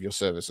variants of your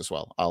service as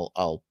well.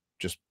 I'll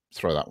just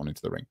throw that one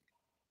into the ring.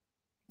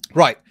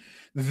 Right,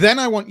 then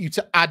I want you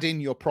to add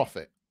in your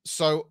profit.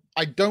 So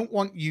I don't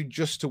want you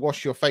just to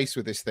wash your face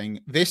with this thing.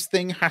 This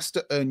thing has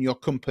to earn your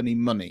company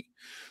money.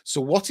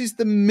 So what is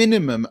the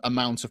minimum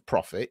amount of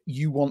profit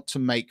you want to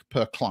make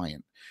per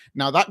client?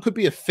 Now that could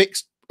be a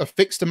fixed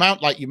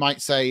amount. Like you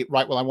might say,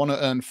 right, well, I want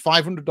to earn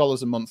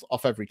 $500 a month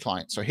off every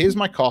client. So here's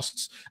my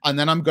costs, and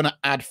then I'm going to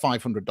add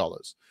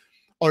 $500.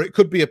 Or it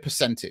could be a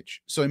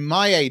percentage. So in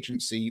my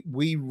agency,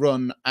 we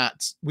run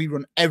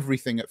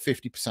everything at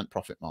 50%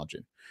 profit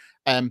margin.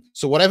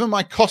 So whatever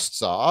my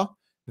costs are,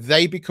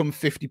 they become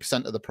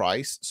 50% of the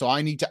price. So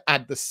I need to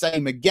add the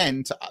same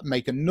again to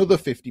make another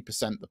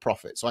 50% the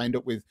profit. So I end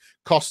up with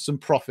costs and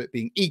profit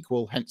being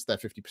equal, hence they're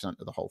 50%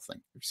 of the whole thing,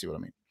 if you see what I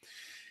mean.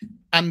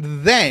 And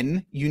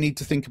then you need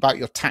to think about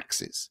your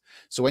taxes.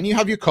 So when you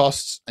have your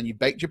costs and you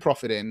baked your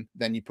profit in,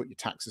 then you put your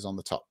taxes on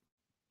the top.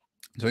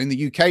 So in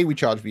the UK, we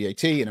charge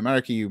VAT. In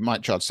America, you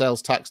might charge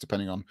sales tax,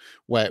 depending on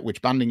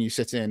which banding you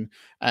sit in.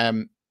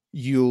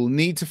 You'll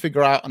need to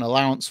figure out an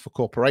allowance for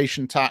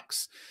corporation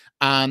tax.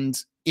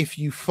 And if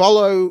you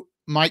follow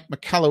Mike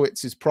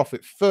Michalowicz's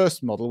profit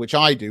first model, which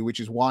I do,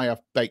 which is why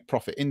I've baked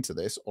profit into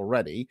this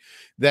already,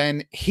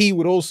 then he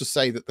would also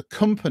say that the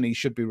company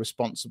should be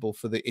responsible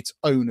for its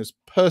owner's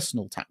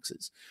personal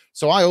taxes.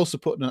 So I also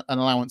put an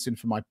allowance in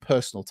for my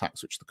personal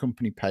tax, which the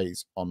company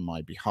pays on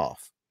my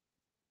behalf.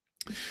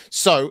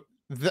 So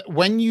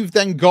when you've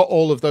then got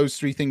all of those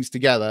three things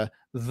together,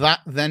 that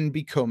then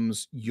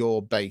becomes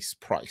your base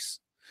price.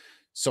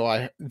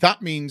 So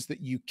that means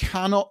that you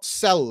cannot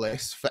sell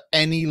this for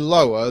any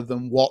lower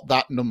than what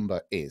that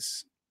number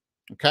is.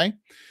 Okay,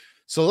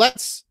 so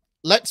let's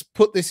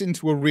put this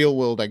into a real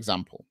world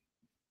example.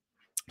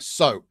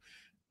 So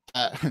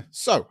I've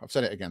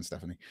said it again,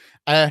 Stephanie.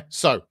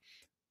 So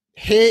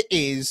here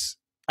is,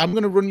 I'm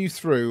going to run you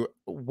through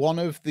one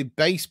of the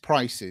base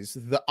prices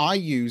that I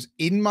use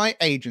in my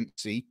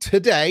agency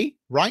today,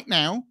 right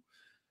now,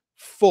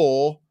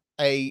 for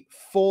a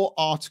 4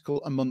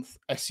 article a month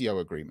SEO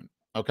agreement.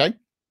 Okay.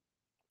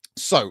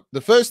 So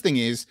the first thing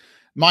is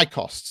my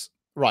costs,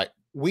 right?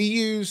 We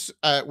have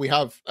 2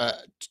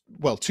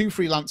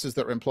 freelancers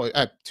that are employed,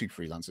 2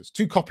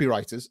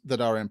 copywriters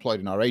that are employed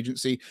in our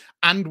agency,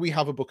 and we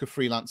have a book of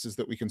freelancers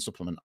that we can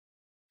supplement.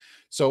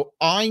 So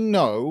I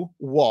know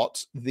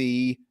what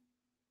the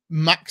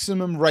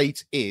maximum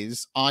rate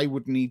is I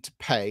would need to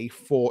pay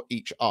for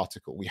each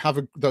article. We have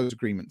those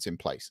agreements in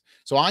place.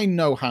 So I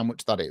know how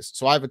much that is.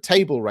 So I have a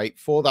table rate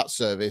for that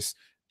service,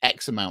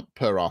 X amount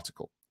per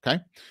article,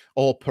 okay?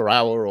 Or per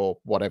hour, or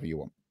whatever you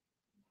want.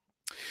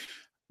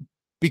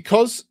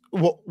 Because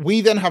we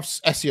then have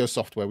SEO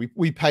software,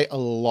 we pay a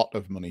lot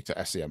of money to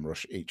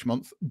SEMrush each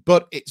month,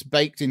 but it's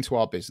baked into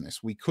our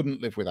business. We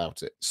couldn't live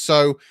without it.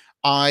 So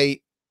I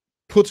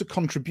put a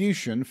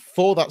contribution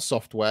for that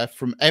software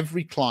from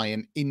every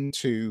client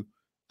into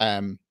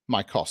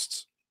my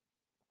costs.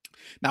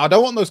 Now, I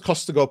don't want those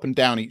costs to go up and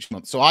down each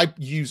month. So I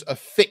use a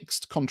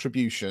fixed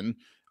contribution.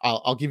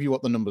 I'll give you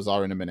what the numbers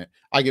are in a minute.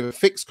 I give a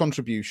fixed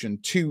contribution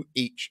to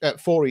each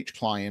for each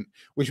client,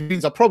 which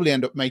means I'll probably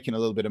end up making a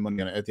little bit of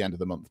money on it at the end of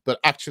the month. But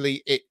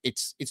actually,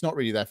 it's not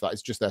really there for that.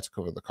 It's just there to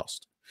cover the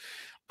cost.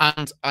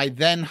 And I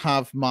then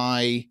have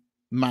my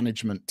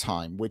management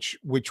time, which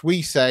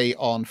we say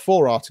on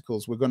 4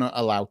 articles, we're going to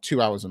allow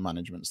 2 hours of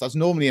management. So that's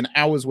normally an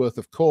hour's worth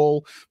of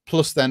call,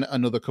 plus then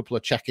another couple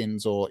of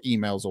check-ins or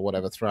emails or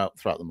whatever throughout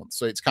the month.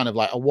 So it's kind of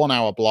like a 1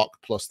 hour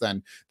block, plus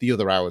then the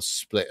other hours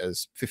split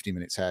as 50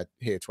 minutes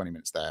here, 20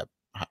 minutes there,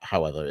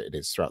 however it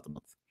is throughout the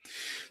month.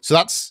 So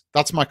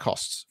that's my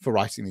costs for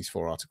writing these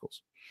 4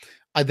 articles.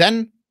 I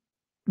then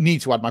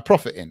need to add my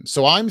profit in.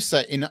 So I'm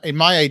set in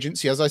my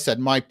agency, as I said,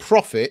 my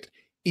profit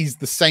is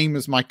the same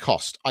as my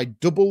cost. I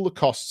double the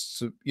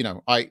costs, you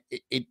know,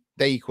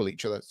 they equal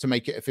each other to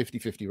make it a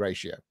 50-50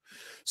 ratio.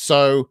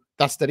 So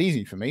that's that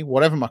easy for me.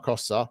 Whatever my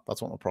costs are, that's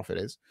what my profit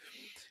is.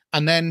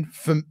 And then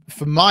for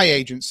my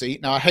agency,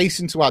 now I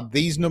hasten to add,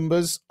 these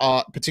numbers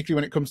are, particularly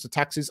when it comes to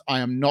taxes, I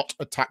am not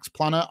a tax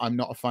planner. I'm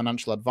not a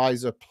financial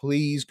advisor.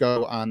 Please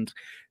go and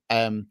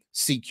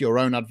seek your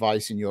own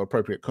advice in your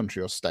appropriate country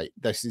or state.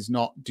 This is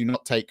not, do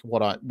not take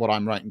what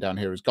I'm writing down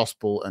here as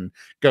gospel and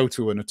go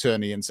to an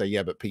attorney and say,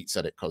 yeah, but Pete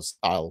said it, because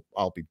I'll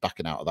be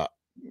backing out of that.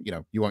 You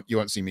know, you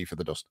won't see me for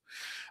the dust.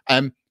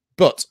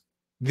 But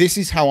this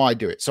is how I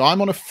do it. So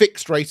I'm on a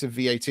fixed rate of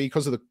VAT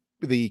because of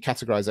the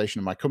categorization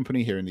of my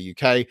company here in the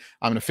UK.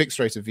 I'm on a fixed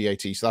rate of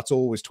VAT, so that's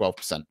always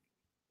 12%.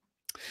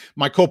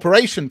 My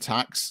corporation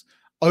tax,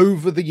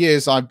 over the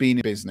years I've been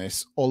in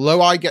business,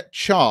 although I get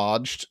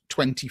charged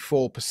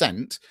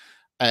 24%,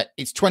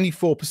 it's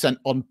 24%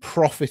 on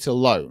profit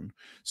alone.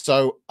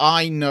 So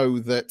I know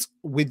that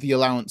with the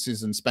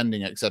allowances and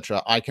spending,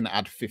 etc., I can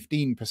add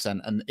 15%,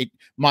 and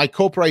my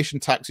corporation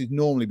tax is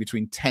normally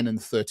between 10 and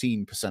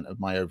 13% of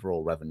my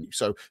overall revenue.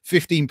 So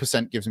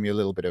 15% gives me a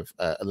little bit of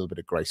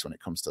grace when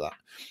it comes to that.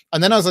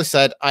 And then, as I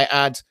said, I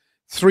add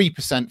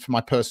 3% for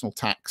my personal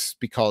tax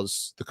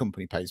because the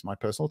company pays my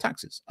personal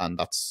taxes, and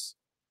that's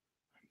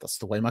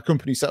the way my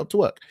company's set up to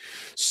work.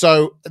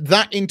 So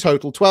that in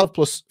total, 12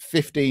 plus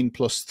 15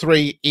 plus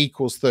 3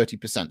 equals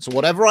 30%. So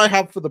whatever I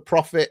have for the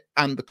profit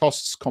and the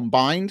costs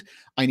combined,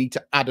 I need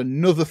to add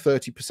another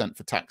 30%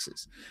 for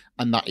taxes,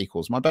 and that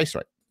equals my base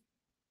rate.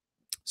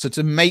 So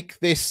to make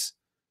this,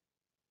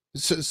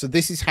 so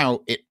this is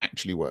how it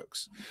actually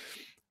works.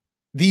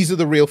 These are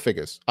the real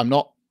figures.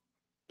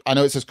 I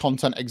know it says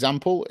content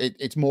example.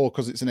 It's more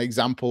because it's an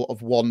example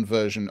of one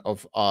version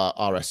of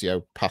our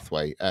SEO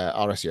pathway,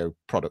 our SEO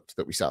product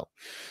that we sell.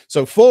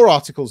 So 4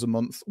 articles a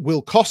month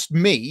will cost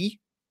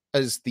me,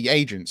 as the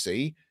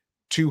agency,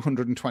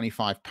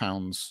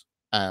 £225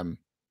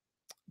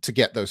 to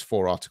get those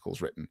 4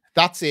 articles written.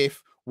 That's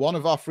if one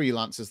of our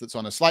freelancers that's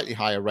on a slightly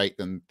higher rate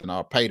than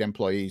our paid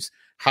employees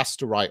has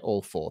to write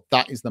all 4.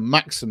 That is the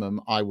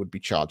maximum I would be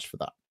charged for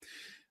that.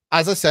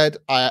 As I said,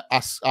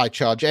 I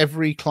charge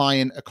every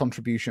client a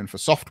contribution for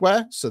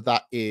software. So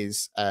that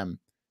is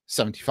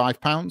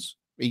 £75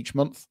 each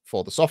month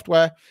for the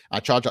software.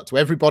 I charge that to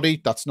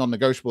everybody. That's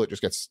non-negotiable. It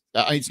just gets,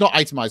 it's not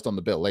itemized on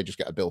the bill. They just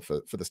get a bill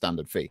for the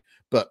standard fee.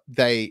 But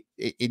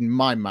in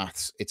my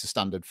maths, it's a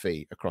standard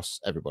fee across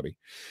everybody.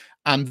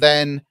 And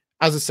then,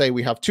 as I say,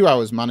 we have 2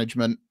 hours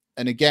management.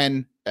 And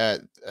again,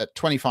 at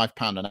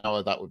 £25 an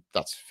hour,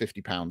 that's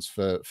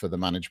 £50 for the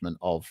management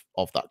of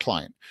that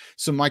client.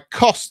 So my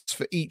costs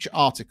for each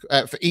article,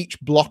 for each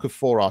block of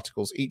 4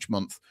 articles each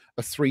month,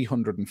 are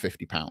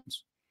 £350.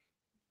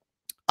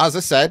 As I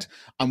said,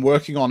 I'm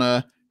working on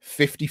a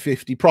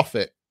 50-50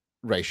 profit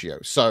ratio.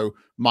 So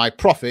my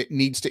profit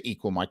needs to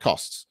equal my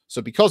costs.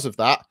 So because of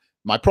that,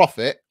 my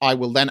profit, I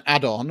will then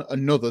add on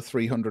another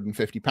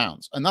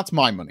 £350. And that's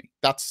my money.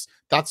 That's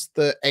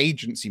the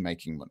agency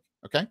making money.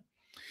 Okay.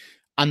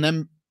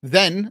 And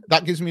then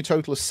that gives me a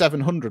total of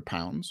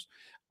 £700.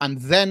 And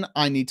then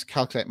I need to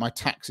calculate my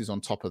taxes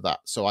on top of that.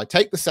 So I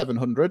take the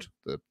 700,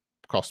 the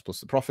cost plus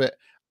the profit,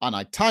 and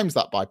I times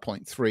that by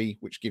 0.3,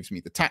 which gives me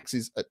the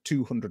taxes at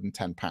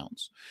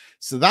 £210.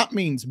 So that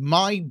means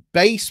my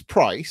base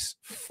price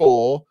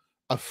for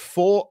a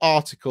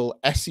 4-article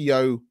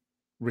SEO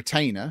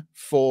retainer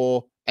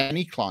for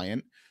any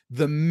client,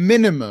 the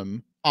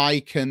minimum I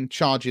can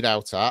charge it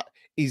out at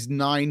is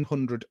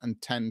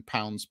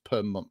 £910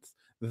 per month.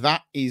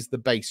 That is the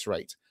base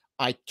rate.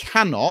 I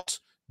cannot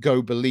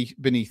go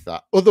beneath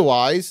that.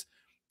 Otherwise,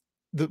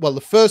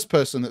 the first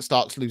person that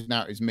starts losing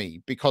out is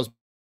me, because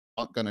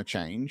aren't going to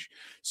change.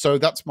 So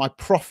that's my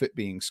profit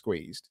being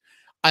squeezed.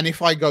 And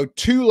if I go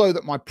too low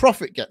that my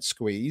profit gets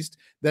squeezed,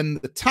 then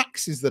the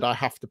taxes that I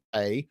have to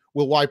pay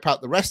will wipe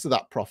out the rest of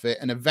that profit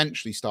and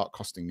eventually start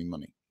costing me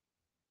money.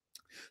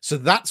 So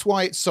that's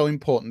why it's so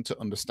important to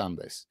understand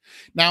this.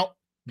 Now,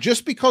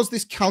 just because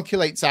this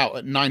calculates out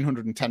at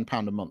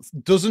 £910 a month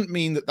doesn't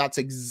mean that that's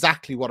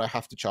exactly what I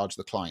have to charge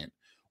the client.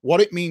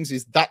 What it means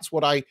is that's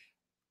the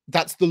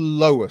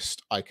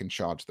lowest I can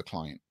charge the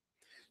client.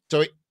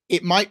 So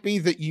it might be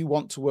that you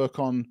want to work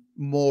on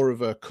more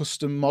of a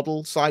custom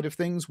model side of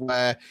things,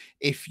 where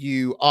if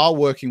you are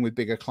working with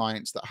bigger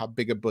clients that have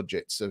bigger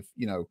budgets of,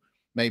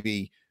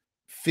 maybe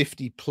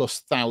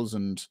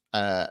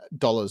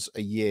 $50,000+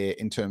 a year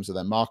in terms of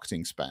their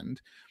marketing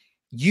spend,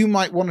 you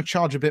might want to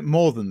charge a bit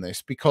more than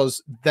this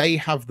because they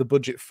have the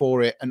budget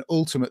for it. And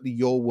ultimately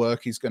your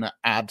work is going to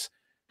add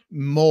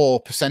more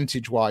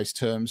percentage-wise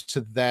terms to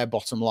their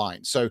bottom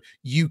line. So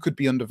you could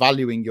be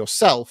undervaluing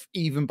yourself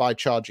even by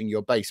charging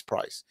your base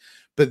price.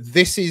 But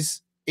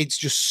it's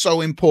just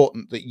so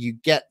important that you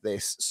get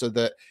this so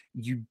that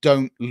you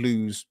don't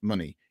lose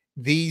money.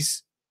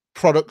 These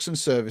products and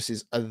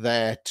services are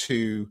there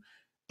to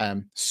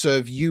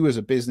serve you as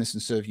a business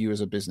and serve you as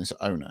a business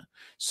owner.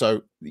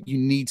 So you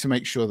need to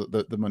make sure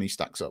that the money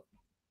stacks up.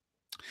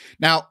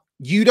 Now,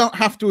 you don't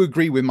have to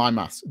agree with my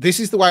maths. This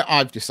is the way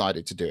I've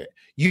decided to do it.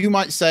 You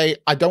might say,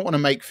 I don't want to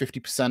make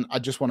 50%. I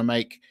just want to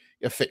make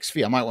a fixed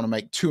fee. I might want to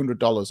make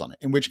 $200 on it,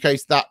 in which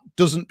case that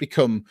doesn't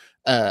become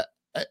an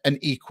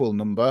equal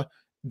number.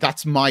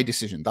 That's my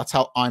decision. That's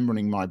how I'm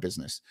running my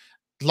business.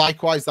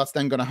 Likewise, that's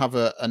then going to have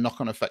a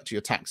knock-on effect to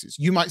your taxes.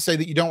 You might say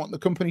that you don't want the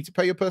company to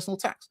pay your personal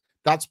tax.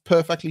 That's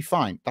perfectly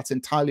fine. That's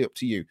entirely up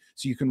to you.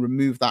 So you can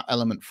remove that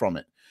element from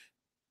it.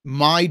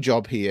 My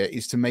job here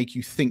is to make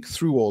you think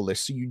through all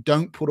this so you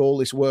don't put all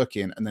this work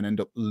in and then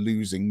end up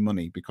losing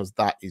money, because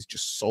that is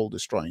just soul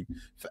destroying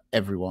for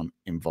everyone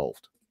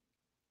involved.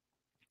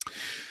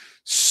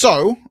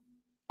 So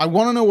I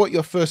want to know what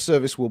your first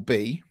service will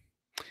be.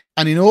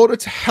 And in order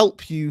to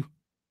help you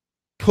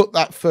put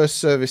that first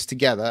service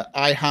together,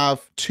 I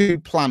have 2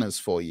 planners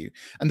for you,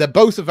 and they're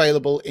both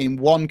available in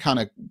one kind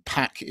of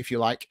pack, if you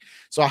like.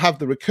 So I have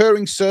the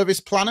recurring service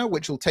planner,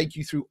 which will take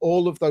you through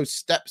all of those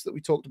steps that we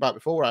talked about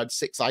before, where I had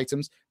 6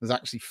 items. There's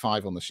actually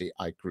 5 on the sheet.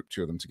 I grouped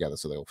 2 of them together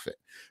so they all fit,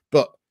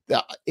 but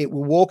it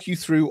will walk you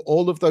through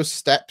all of those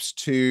steps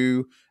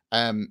to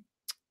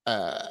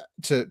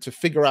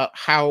figure out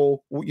how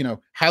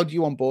do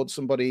you onboard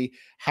somebody?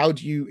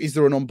 Is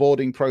there an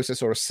onboarding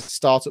process or a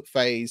startup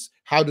phase?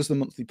 How does the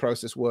monthly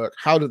process work?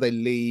 How do they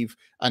leave?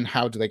 And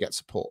how do they get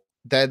support?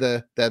 They're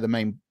the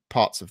main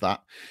parts of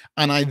that.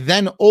 And I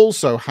then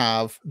also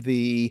have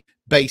the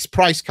base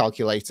price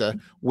calculator,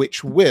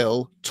 which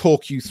will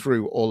talk you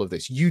through all of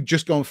this. You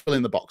just go and fill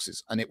in the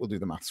boxes and it will do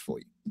the maths for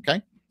you.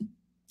 Okay.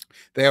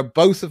 They are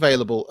both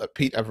available at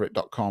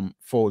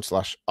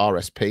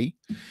peteeverett.com/RSP.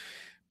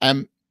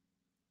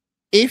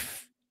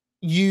 If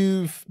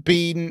you've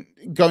been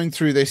going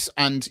through this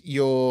and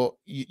you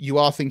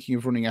are thinking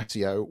of running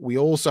SEO, we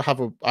also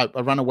have I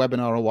ran a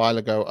webinar a while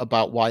ago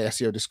about why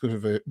SEO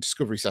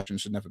discovery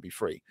sessions should never be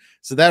free.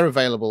 So they're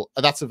available.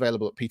 That's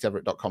available at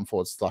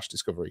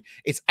peteeverett.com/discovery.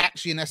 It's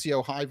actually an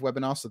SEO Hive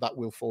webinar, so that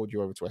will forward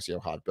you over to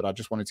SEO Hive. But I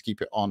just wanted to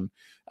keep it on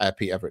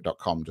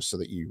peteeverett.com just so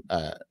that you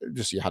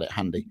had it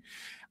handy.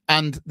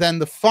 And then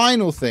the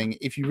final thing,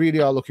 if you really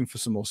are looking for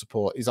some more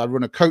support, is I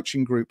run a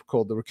coaching group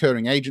called the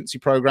Recurring Agency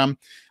Program.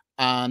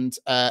 And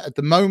at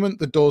the moment,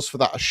 the doors for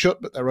that are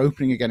shut, but they're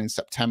opening again in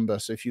September.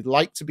 So if you'd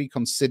like to be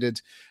considered,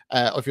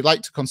 or if you'd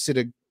like to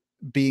consider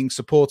being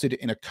supported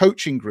in a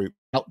coaching group,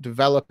 help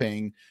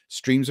developing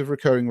streams of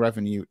recurring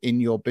revenue in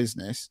your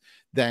business,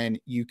 then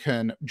you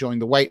can join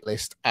the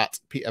waitlist at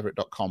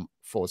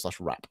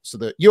peteeverett.com/wrap. So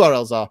the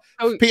URLs are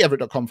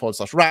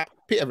peteeverett.com/wrap,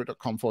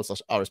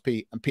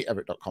 peteeverett.com/RSP, and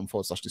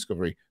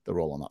peteeverett.com/discovery. They're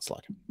all on that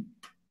slide.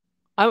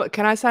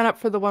 Can I sign up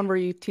for the one where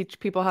you teach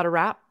people how to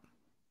rap?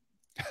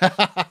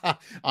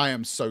 I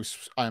am so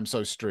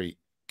street.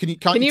 Can you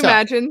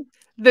imagine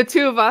the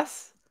 2 of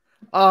us?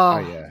 Oh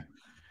yeah.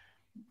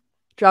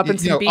 Dropping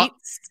some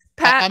beats,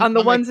 Pat, on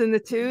the ones and the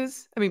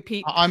twos. I mean,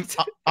 Pete.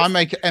 I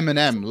make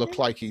Eminem look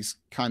like he's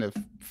kind of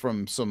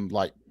from some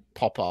like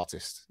pop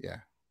artist. Yeah,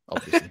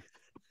 obviously.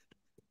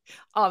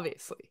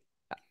 Obviously.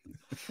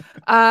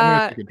 I'm going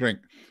to Uh, take a drink.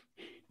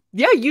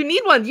 yeah, you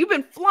need one. You've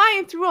been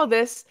flying through all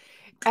this.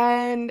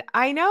 And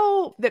I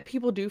know that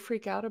people do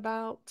freak out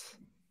about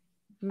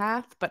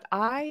math, but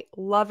I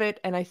love it.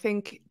 And I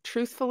think,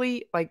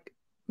 truthfully, like,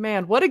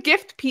 man, what a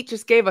gift Pete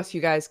just gave us,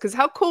 you guys. Because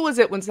how cool is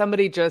it when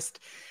somebody just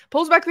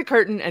pulls back the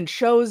curtain and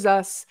shows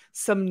us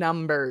some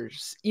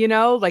numbers? You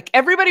know, like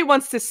everybody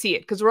wants to see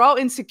it because we're all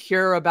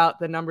insecure about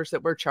the numbers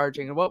that we're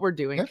charging and what we're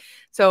doing. Yeah.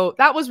 So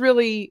that was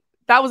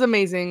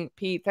amazing,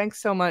 Pete. Thanks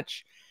so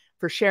much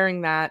for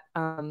sharing that.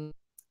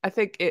 I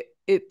think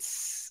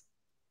it's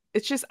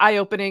just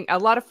eye-opening. A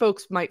lot of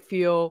folks might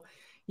feel,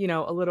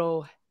 a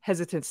little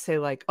hesitant to say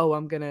like, "Oh,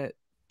 I'm going to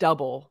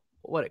double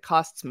what it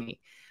costs me."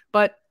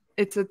 But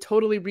it's a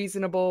totally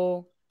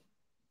reasonable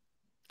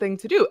thing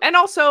to do. And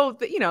also,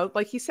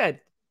 like he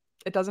said,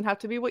 it doesn't have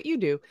to be what you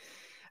do.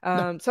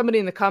 No. Somebody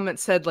in the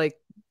comments said like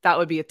that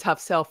would be a tough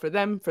sell for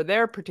them, for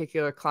their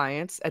particular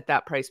clients at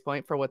that price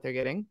point for what they're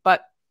getting.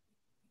 But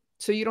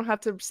so you don't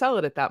have to sell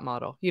it at that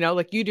model,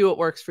 like you do what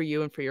works for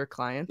you and for your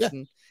clients,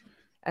 Yeah.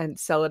 and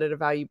sell it at a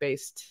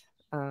value-based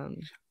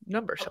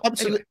number. So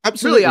Absolutely, anyway,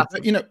 really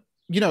absolutely. awesome.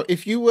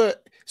 If you were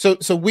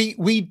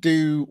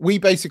we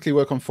basically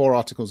work on 4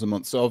 articles a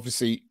month. So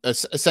obviously,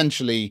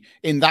 essentially,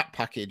 in that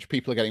package,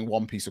 people are getting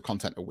 1 piece of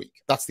content a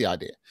week. That's the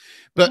idea.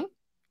 But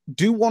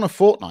do 1 a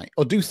fortnight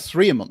or do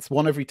 3 a month,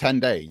 1 every 10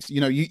 days.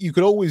 You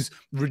could always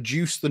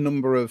reduce the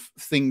number of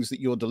things that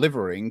you're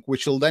delivering,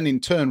 which will then in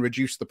turn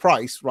reduce the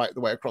price right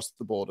the way across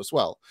the board as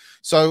well.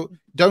 So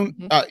don't,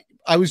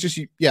 I was just,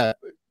 yeah,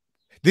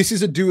 this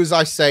is a do as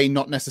I say,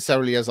 not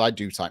necessarily as I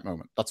do type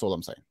moment. That's all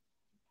I'm saying.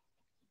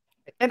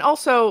 And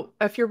also,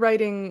 if you're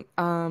writing,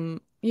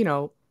 random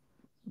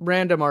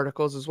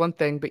articles is one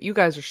thing, but you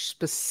guys are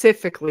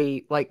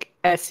specifically like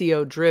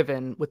SEO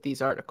driven with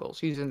these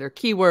articles, using their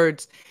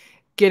keywords,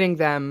 getting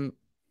them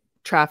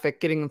traffic,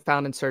 getting them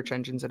found in search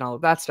engines and all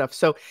of that stuff.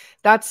 So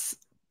that's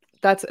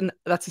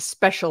a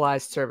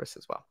specialized service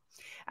as well.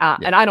 Yeah.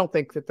 And I don't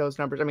think that those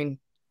numbers, I mean,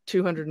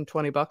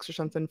 $220 or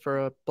something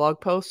for a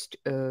blog post,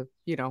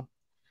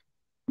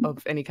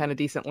 of any kind of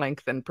decent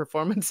length and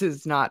performance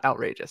is not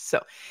outrageous.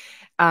 So,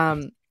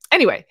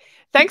 anyway,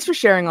 thanks for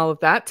sharing all of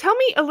that. Tell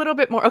me a little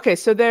bit more. Okay,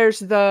 so there's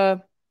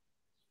the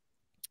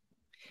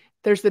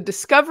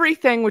discovery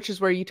thing, which is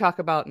where you talk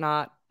about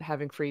not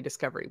having free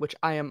discovery, which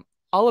I am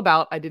all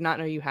about. I did not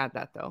know you had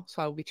that though,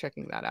 so I'll be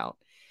checking that out.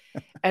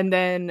 And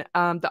then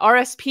the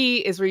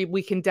RSP is where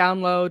we can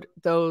download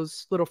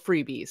those little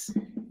freebies,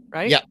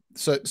 right? Yeah.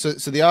 So the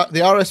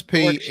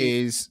RSP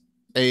Worksheet.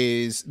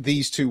 is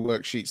these 2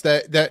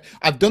 worksheets.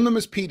 I've done them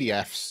as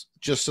PDFs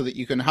just so that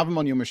you can have them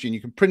on your machine.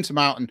 You can print them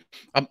out, and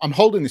I'm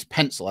holding this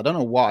pencil. I don't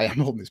know why I'm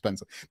holding this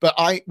pencil, but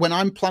when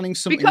I'm planning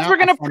something because out, we're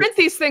going to print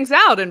these things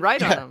out and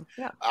write on them.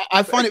 Yeah,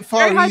 I find it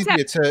far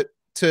easier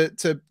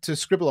to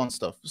scribble on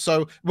stuff.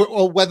 So,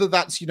 or whether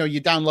that's, you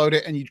download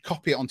it and you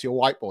copy it onto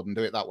your whiteboard and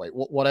do it that way,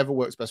 whatever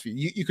works best for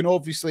you. You can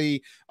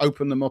obviously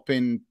open them up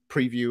in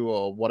preview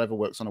or whatever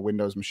works on a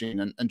Windows machine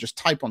and just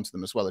type onto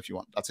them as well if you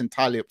want. That's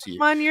entirely up to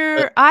you. On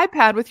your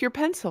iPad with your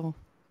pencil.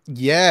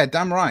 Yeah,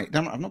 damn right.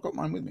 I've not got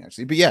mine with me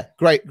actually, but yeah,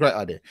 great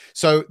idea.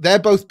 So they're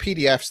both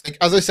PDFs.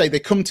 As I say, they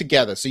come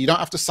together, so you don't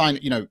have to sign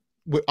it.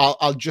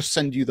 I'll just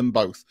send you them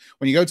both.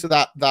 When you go to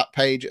that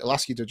page, it'll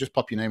ask you to just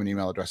pop your name and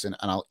email address in,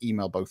 and I'll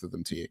email both of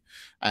them to you.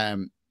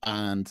 And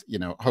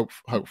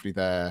hopefully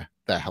they're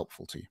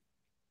helpful to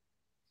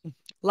you.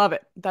 Love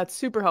it. That's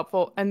super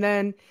helpful. And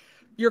then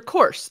your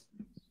course,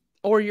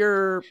 or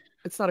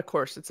it's not a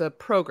course, it's a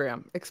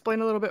program.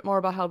 Explain a little bit more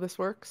about how this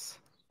works.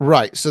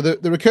 Right. So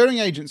the recurring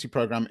agency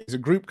program is a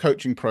group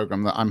coaching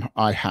program that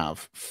I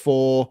have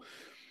for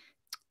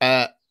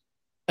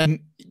and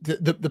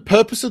the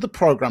purpose of the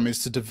program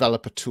is to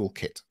develop a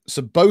toolkit.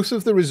 So both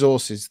of the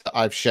resources that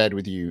I've shared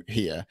with you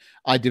here,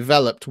 I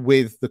developed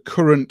with the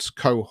current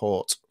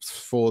cohort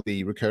for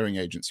the recurring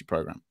agency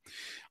program.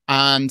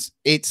 And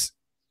it's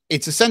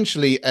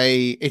essentially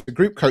it's a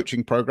group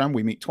coaching program.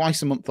 We meet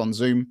twice a month on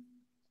Zoom.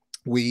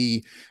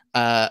 We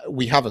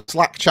have a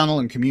Slack channel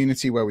and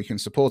community where we can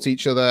support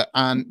each other.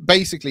 And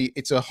basically,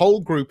 it's a whole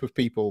group of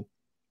people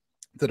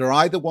that are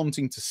either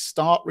wanting to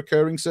start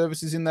recurring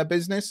services in their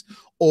business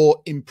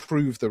or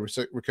improve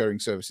the recurring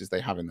services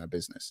they have in their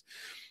business.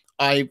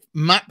 I've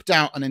mapped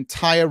out an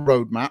entire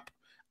roadmap,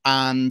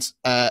 and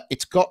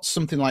it's got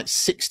something like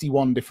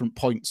 61 different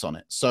points on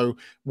it. So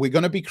we're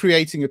going to be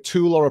creating a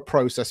tool or a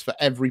process for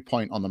every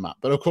point on the map.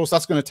 But of course,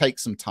 that's going to take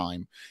some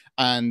time.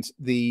 And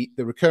the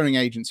recurring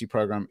agency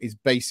program is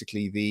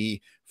basically the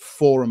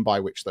forum by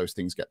which those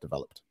things get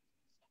developed.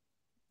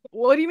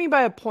 What do you mean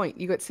by a point?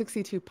 You got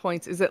 62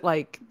 points. Is it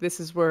like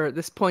this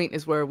point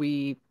is where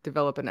we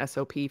develop an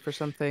SOP for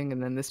something,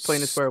 and then this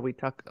point is where we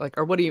talk, like,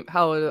 or what do you,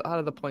 how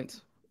are the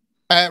points?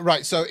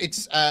 Right, so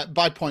it's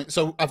by point.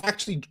 So I've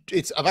actually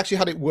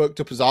had it worked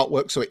up as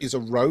artwork. So it is a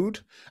road,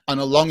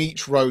 and along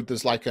each road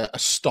there's like a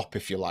stop,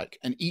 if you like,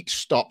 and each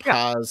stop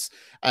Yeah. has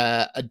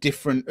a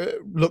different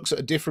looks at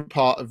a different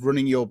part of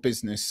running your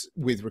business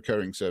with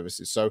recurring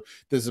services. So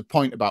there's a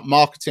point about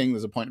marketing,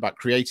 there's a point about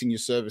creating your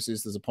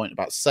services, there's a point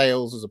about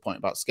sales, there's a point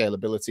about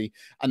scalability,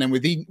 and then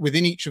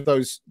within each of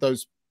those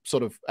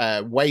sort of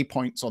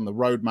waypoints on the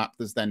roadmap,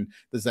 there's then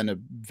a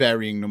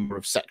varying number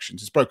of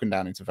sections. It's broken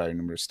down into a varying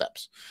number of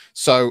steps.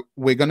 So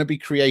we're going to be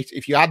creating,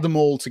 if you add them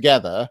all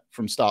together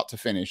from start to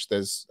finish,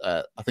 there's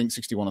I think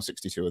 61 or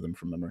 62 of them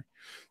from memory.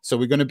 So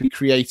we're going to be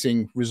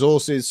creating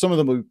resources. Some of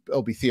them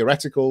will be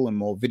theoretical and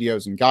more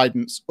videos and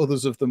guidance.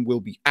 Others of them will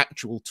be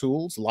actual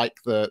tools, like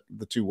the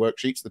two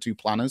worksheets, the two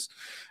planners,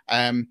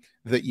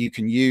 that you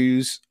can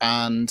use.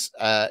 And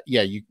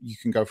yeah, you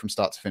can go from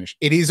start to finish.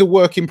 It is a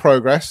work in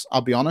progress,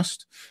 I'll be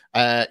honest.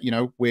 You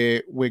know,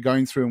 we're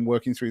going through and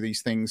working through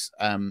these things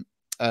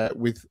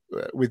with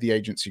the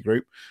agency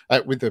group,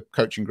 with the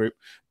coaching group,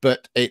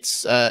 but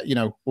it's you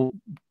know,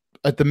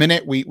 at the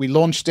minute we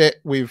launched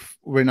it. We're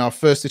in our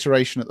first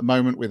iteration at the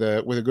moment with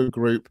a good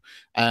group,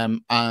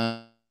 and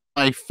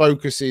my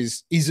focus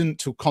isn't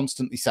to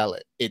constantly sell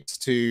it. It's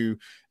to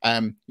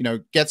you know,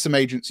 get some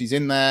agencies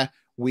in there.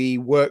 We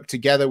work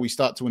together, we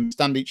start to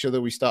understand each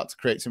other, we start to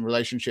create some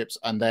relationships,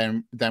 and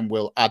then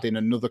we'll add in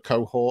another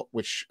cohort,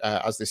 which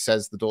as this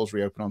says, the doors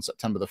reopen on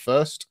September the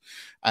 1st.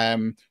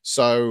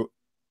 So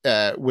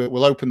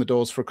we'll open the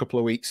doors for a couple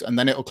of weeks, and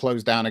then it'll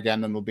close down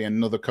again, and there'll be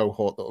another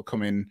cohort that will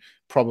come in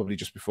probably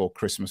just before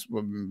Christmas.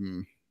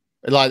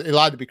 It'll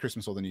either be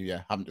Christmas or the New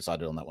Year. Haven't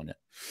decided on that one yet.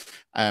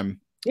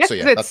 Yeah, so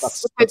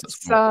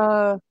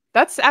yeah,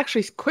 that's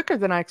actually quicker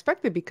than I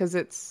expected, because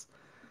it's,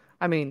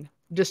 I mean,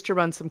 just to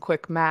run some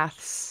quick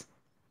maths.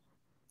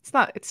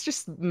 It's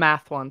just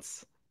math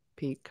once,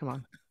 Pete. Come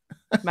on.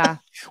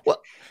 Math.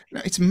 Well, no,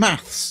 it's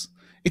maths.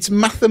 It's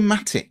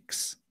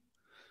mathematics.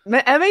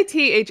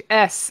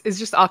 MATHS is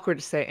just awkward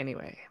to say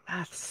anyway.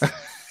 Maths.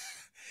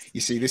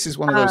 You see, this is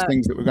one of those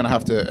things that we're going to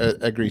have to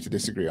agree to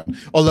disagree on.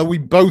 Although we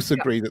both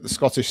agree that the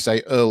Scottish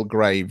say Earl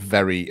Grey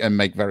and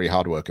make very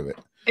hard work of it.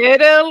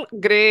 Earl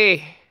Grey.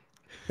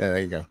 Yeah,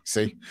 there you go.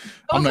 See,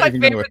 That was my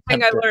favorite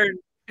thing I learned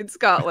in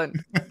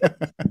Scotland.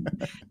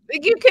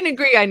 You can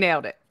agree I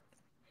nailed it.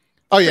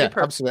 Oh yeah,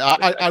 absolutely.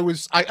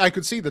 I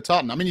could see the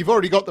tartan. I mean, you've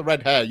already got the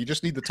red hair. You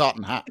just need the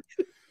tartan hat.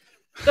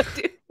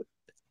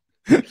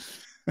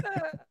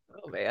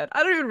 Oh man,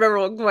 I don't even remember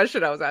what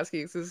question I was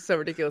asking. This is so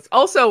ridiculous.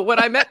 Also, when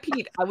I met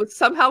Pete, I was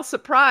somehow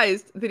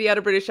surprised that he had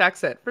a British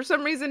accent. For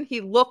some reason, he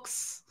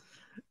looks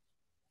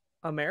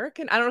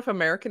American. I don't know if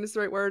American is the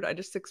right word. I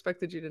just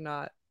expected you to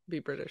not be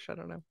British. I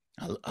don't know.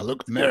 I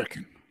look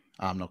American.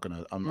 I'm not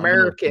gonna. I'm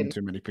American. I'm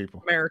too many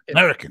people. American.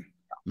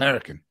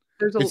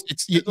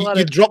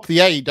 You drop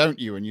the A, don't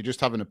you? And you just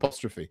have an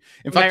apostrophe.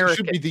 In fact,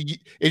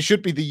 it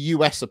should be the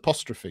US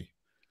apostrophe.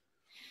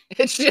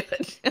 It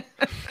should.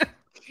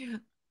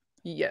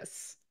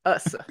 Yes,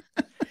 us.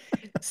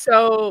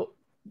 So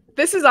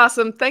this is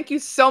awesome. Thank you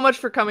so much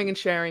for coming and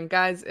sharing,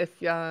 guys. If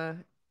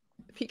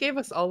he gave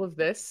us all of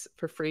this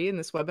for free in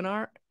this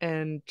webinar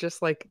and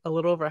just like a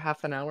little over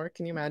half an hour,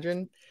 can you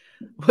imagine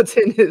what's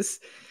in his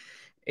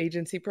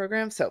agency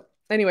program? So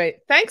anyway,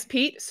 thanks,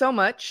 Pete, so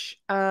much.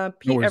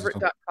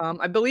 PeteEverett.com.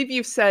 I believe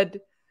you've said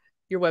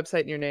your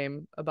website and your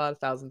name about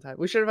 1,000 times.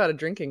 We should have had a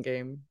drinking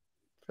game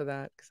for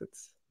that, because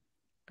it's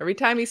every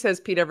time he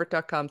says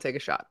PeteEverett.com, take a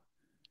shot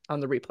on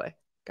the replay,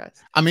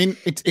 guys. I mean,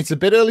 it's a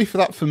bit early for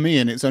that for me,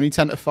 and it's only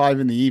 10 to 5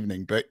 in the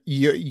evening. But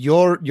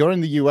you're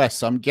in the US,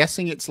 so I'm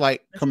guessing it's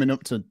like coming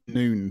up to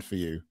noon for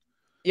you.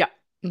 Yeah.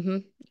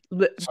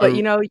 But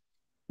you know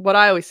what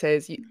I always say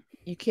is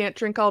you can't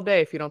drink all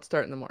day if you don't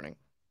start in the morning.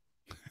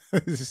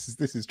 This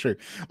is true.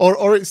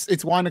 Or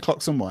it's wine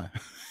o'clock somewhere.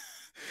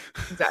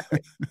 Exactly.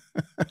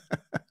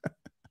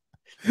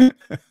 So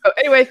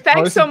anyway,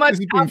 thanks so much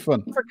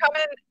for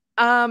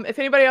coming. If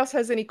anybody else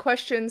has any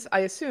questions,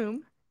 I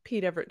assume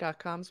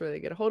PeteEverett.com is where they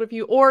get a hold of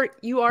you, or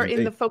you are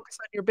in the Focus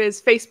on Your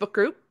Biz Facebook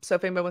group. So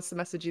if anybody wants to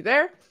message you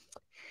there,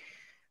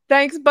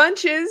 thanks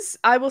bunches.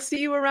 I will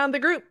see you around the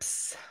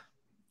groups.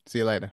 See you later.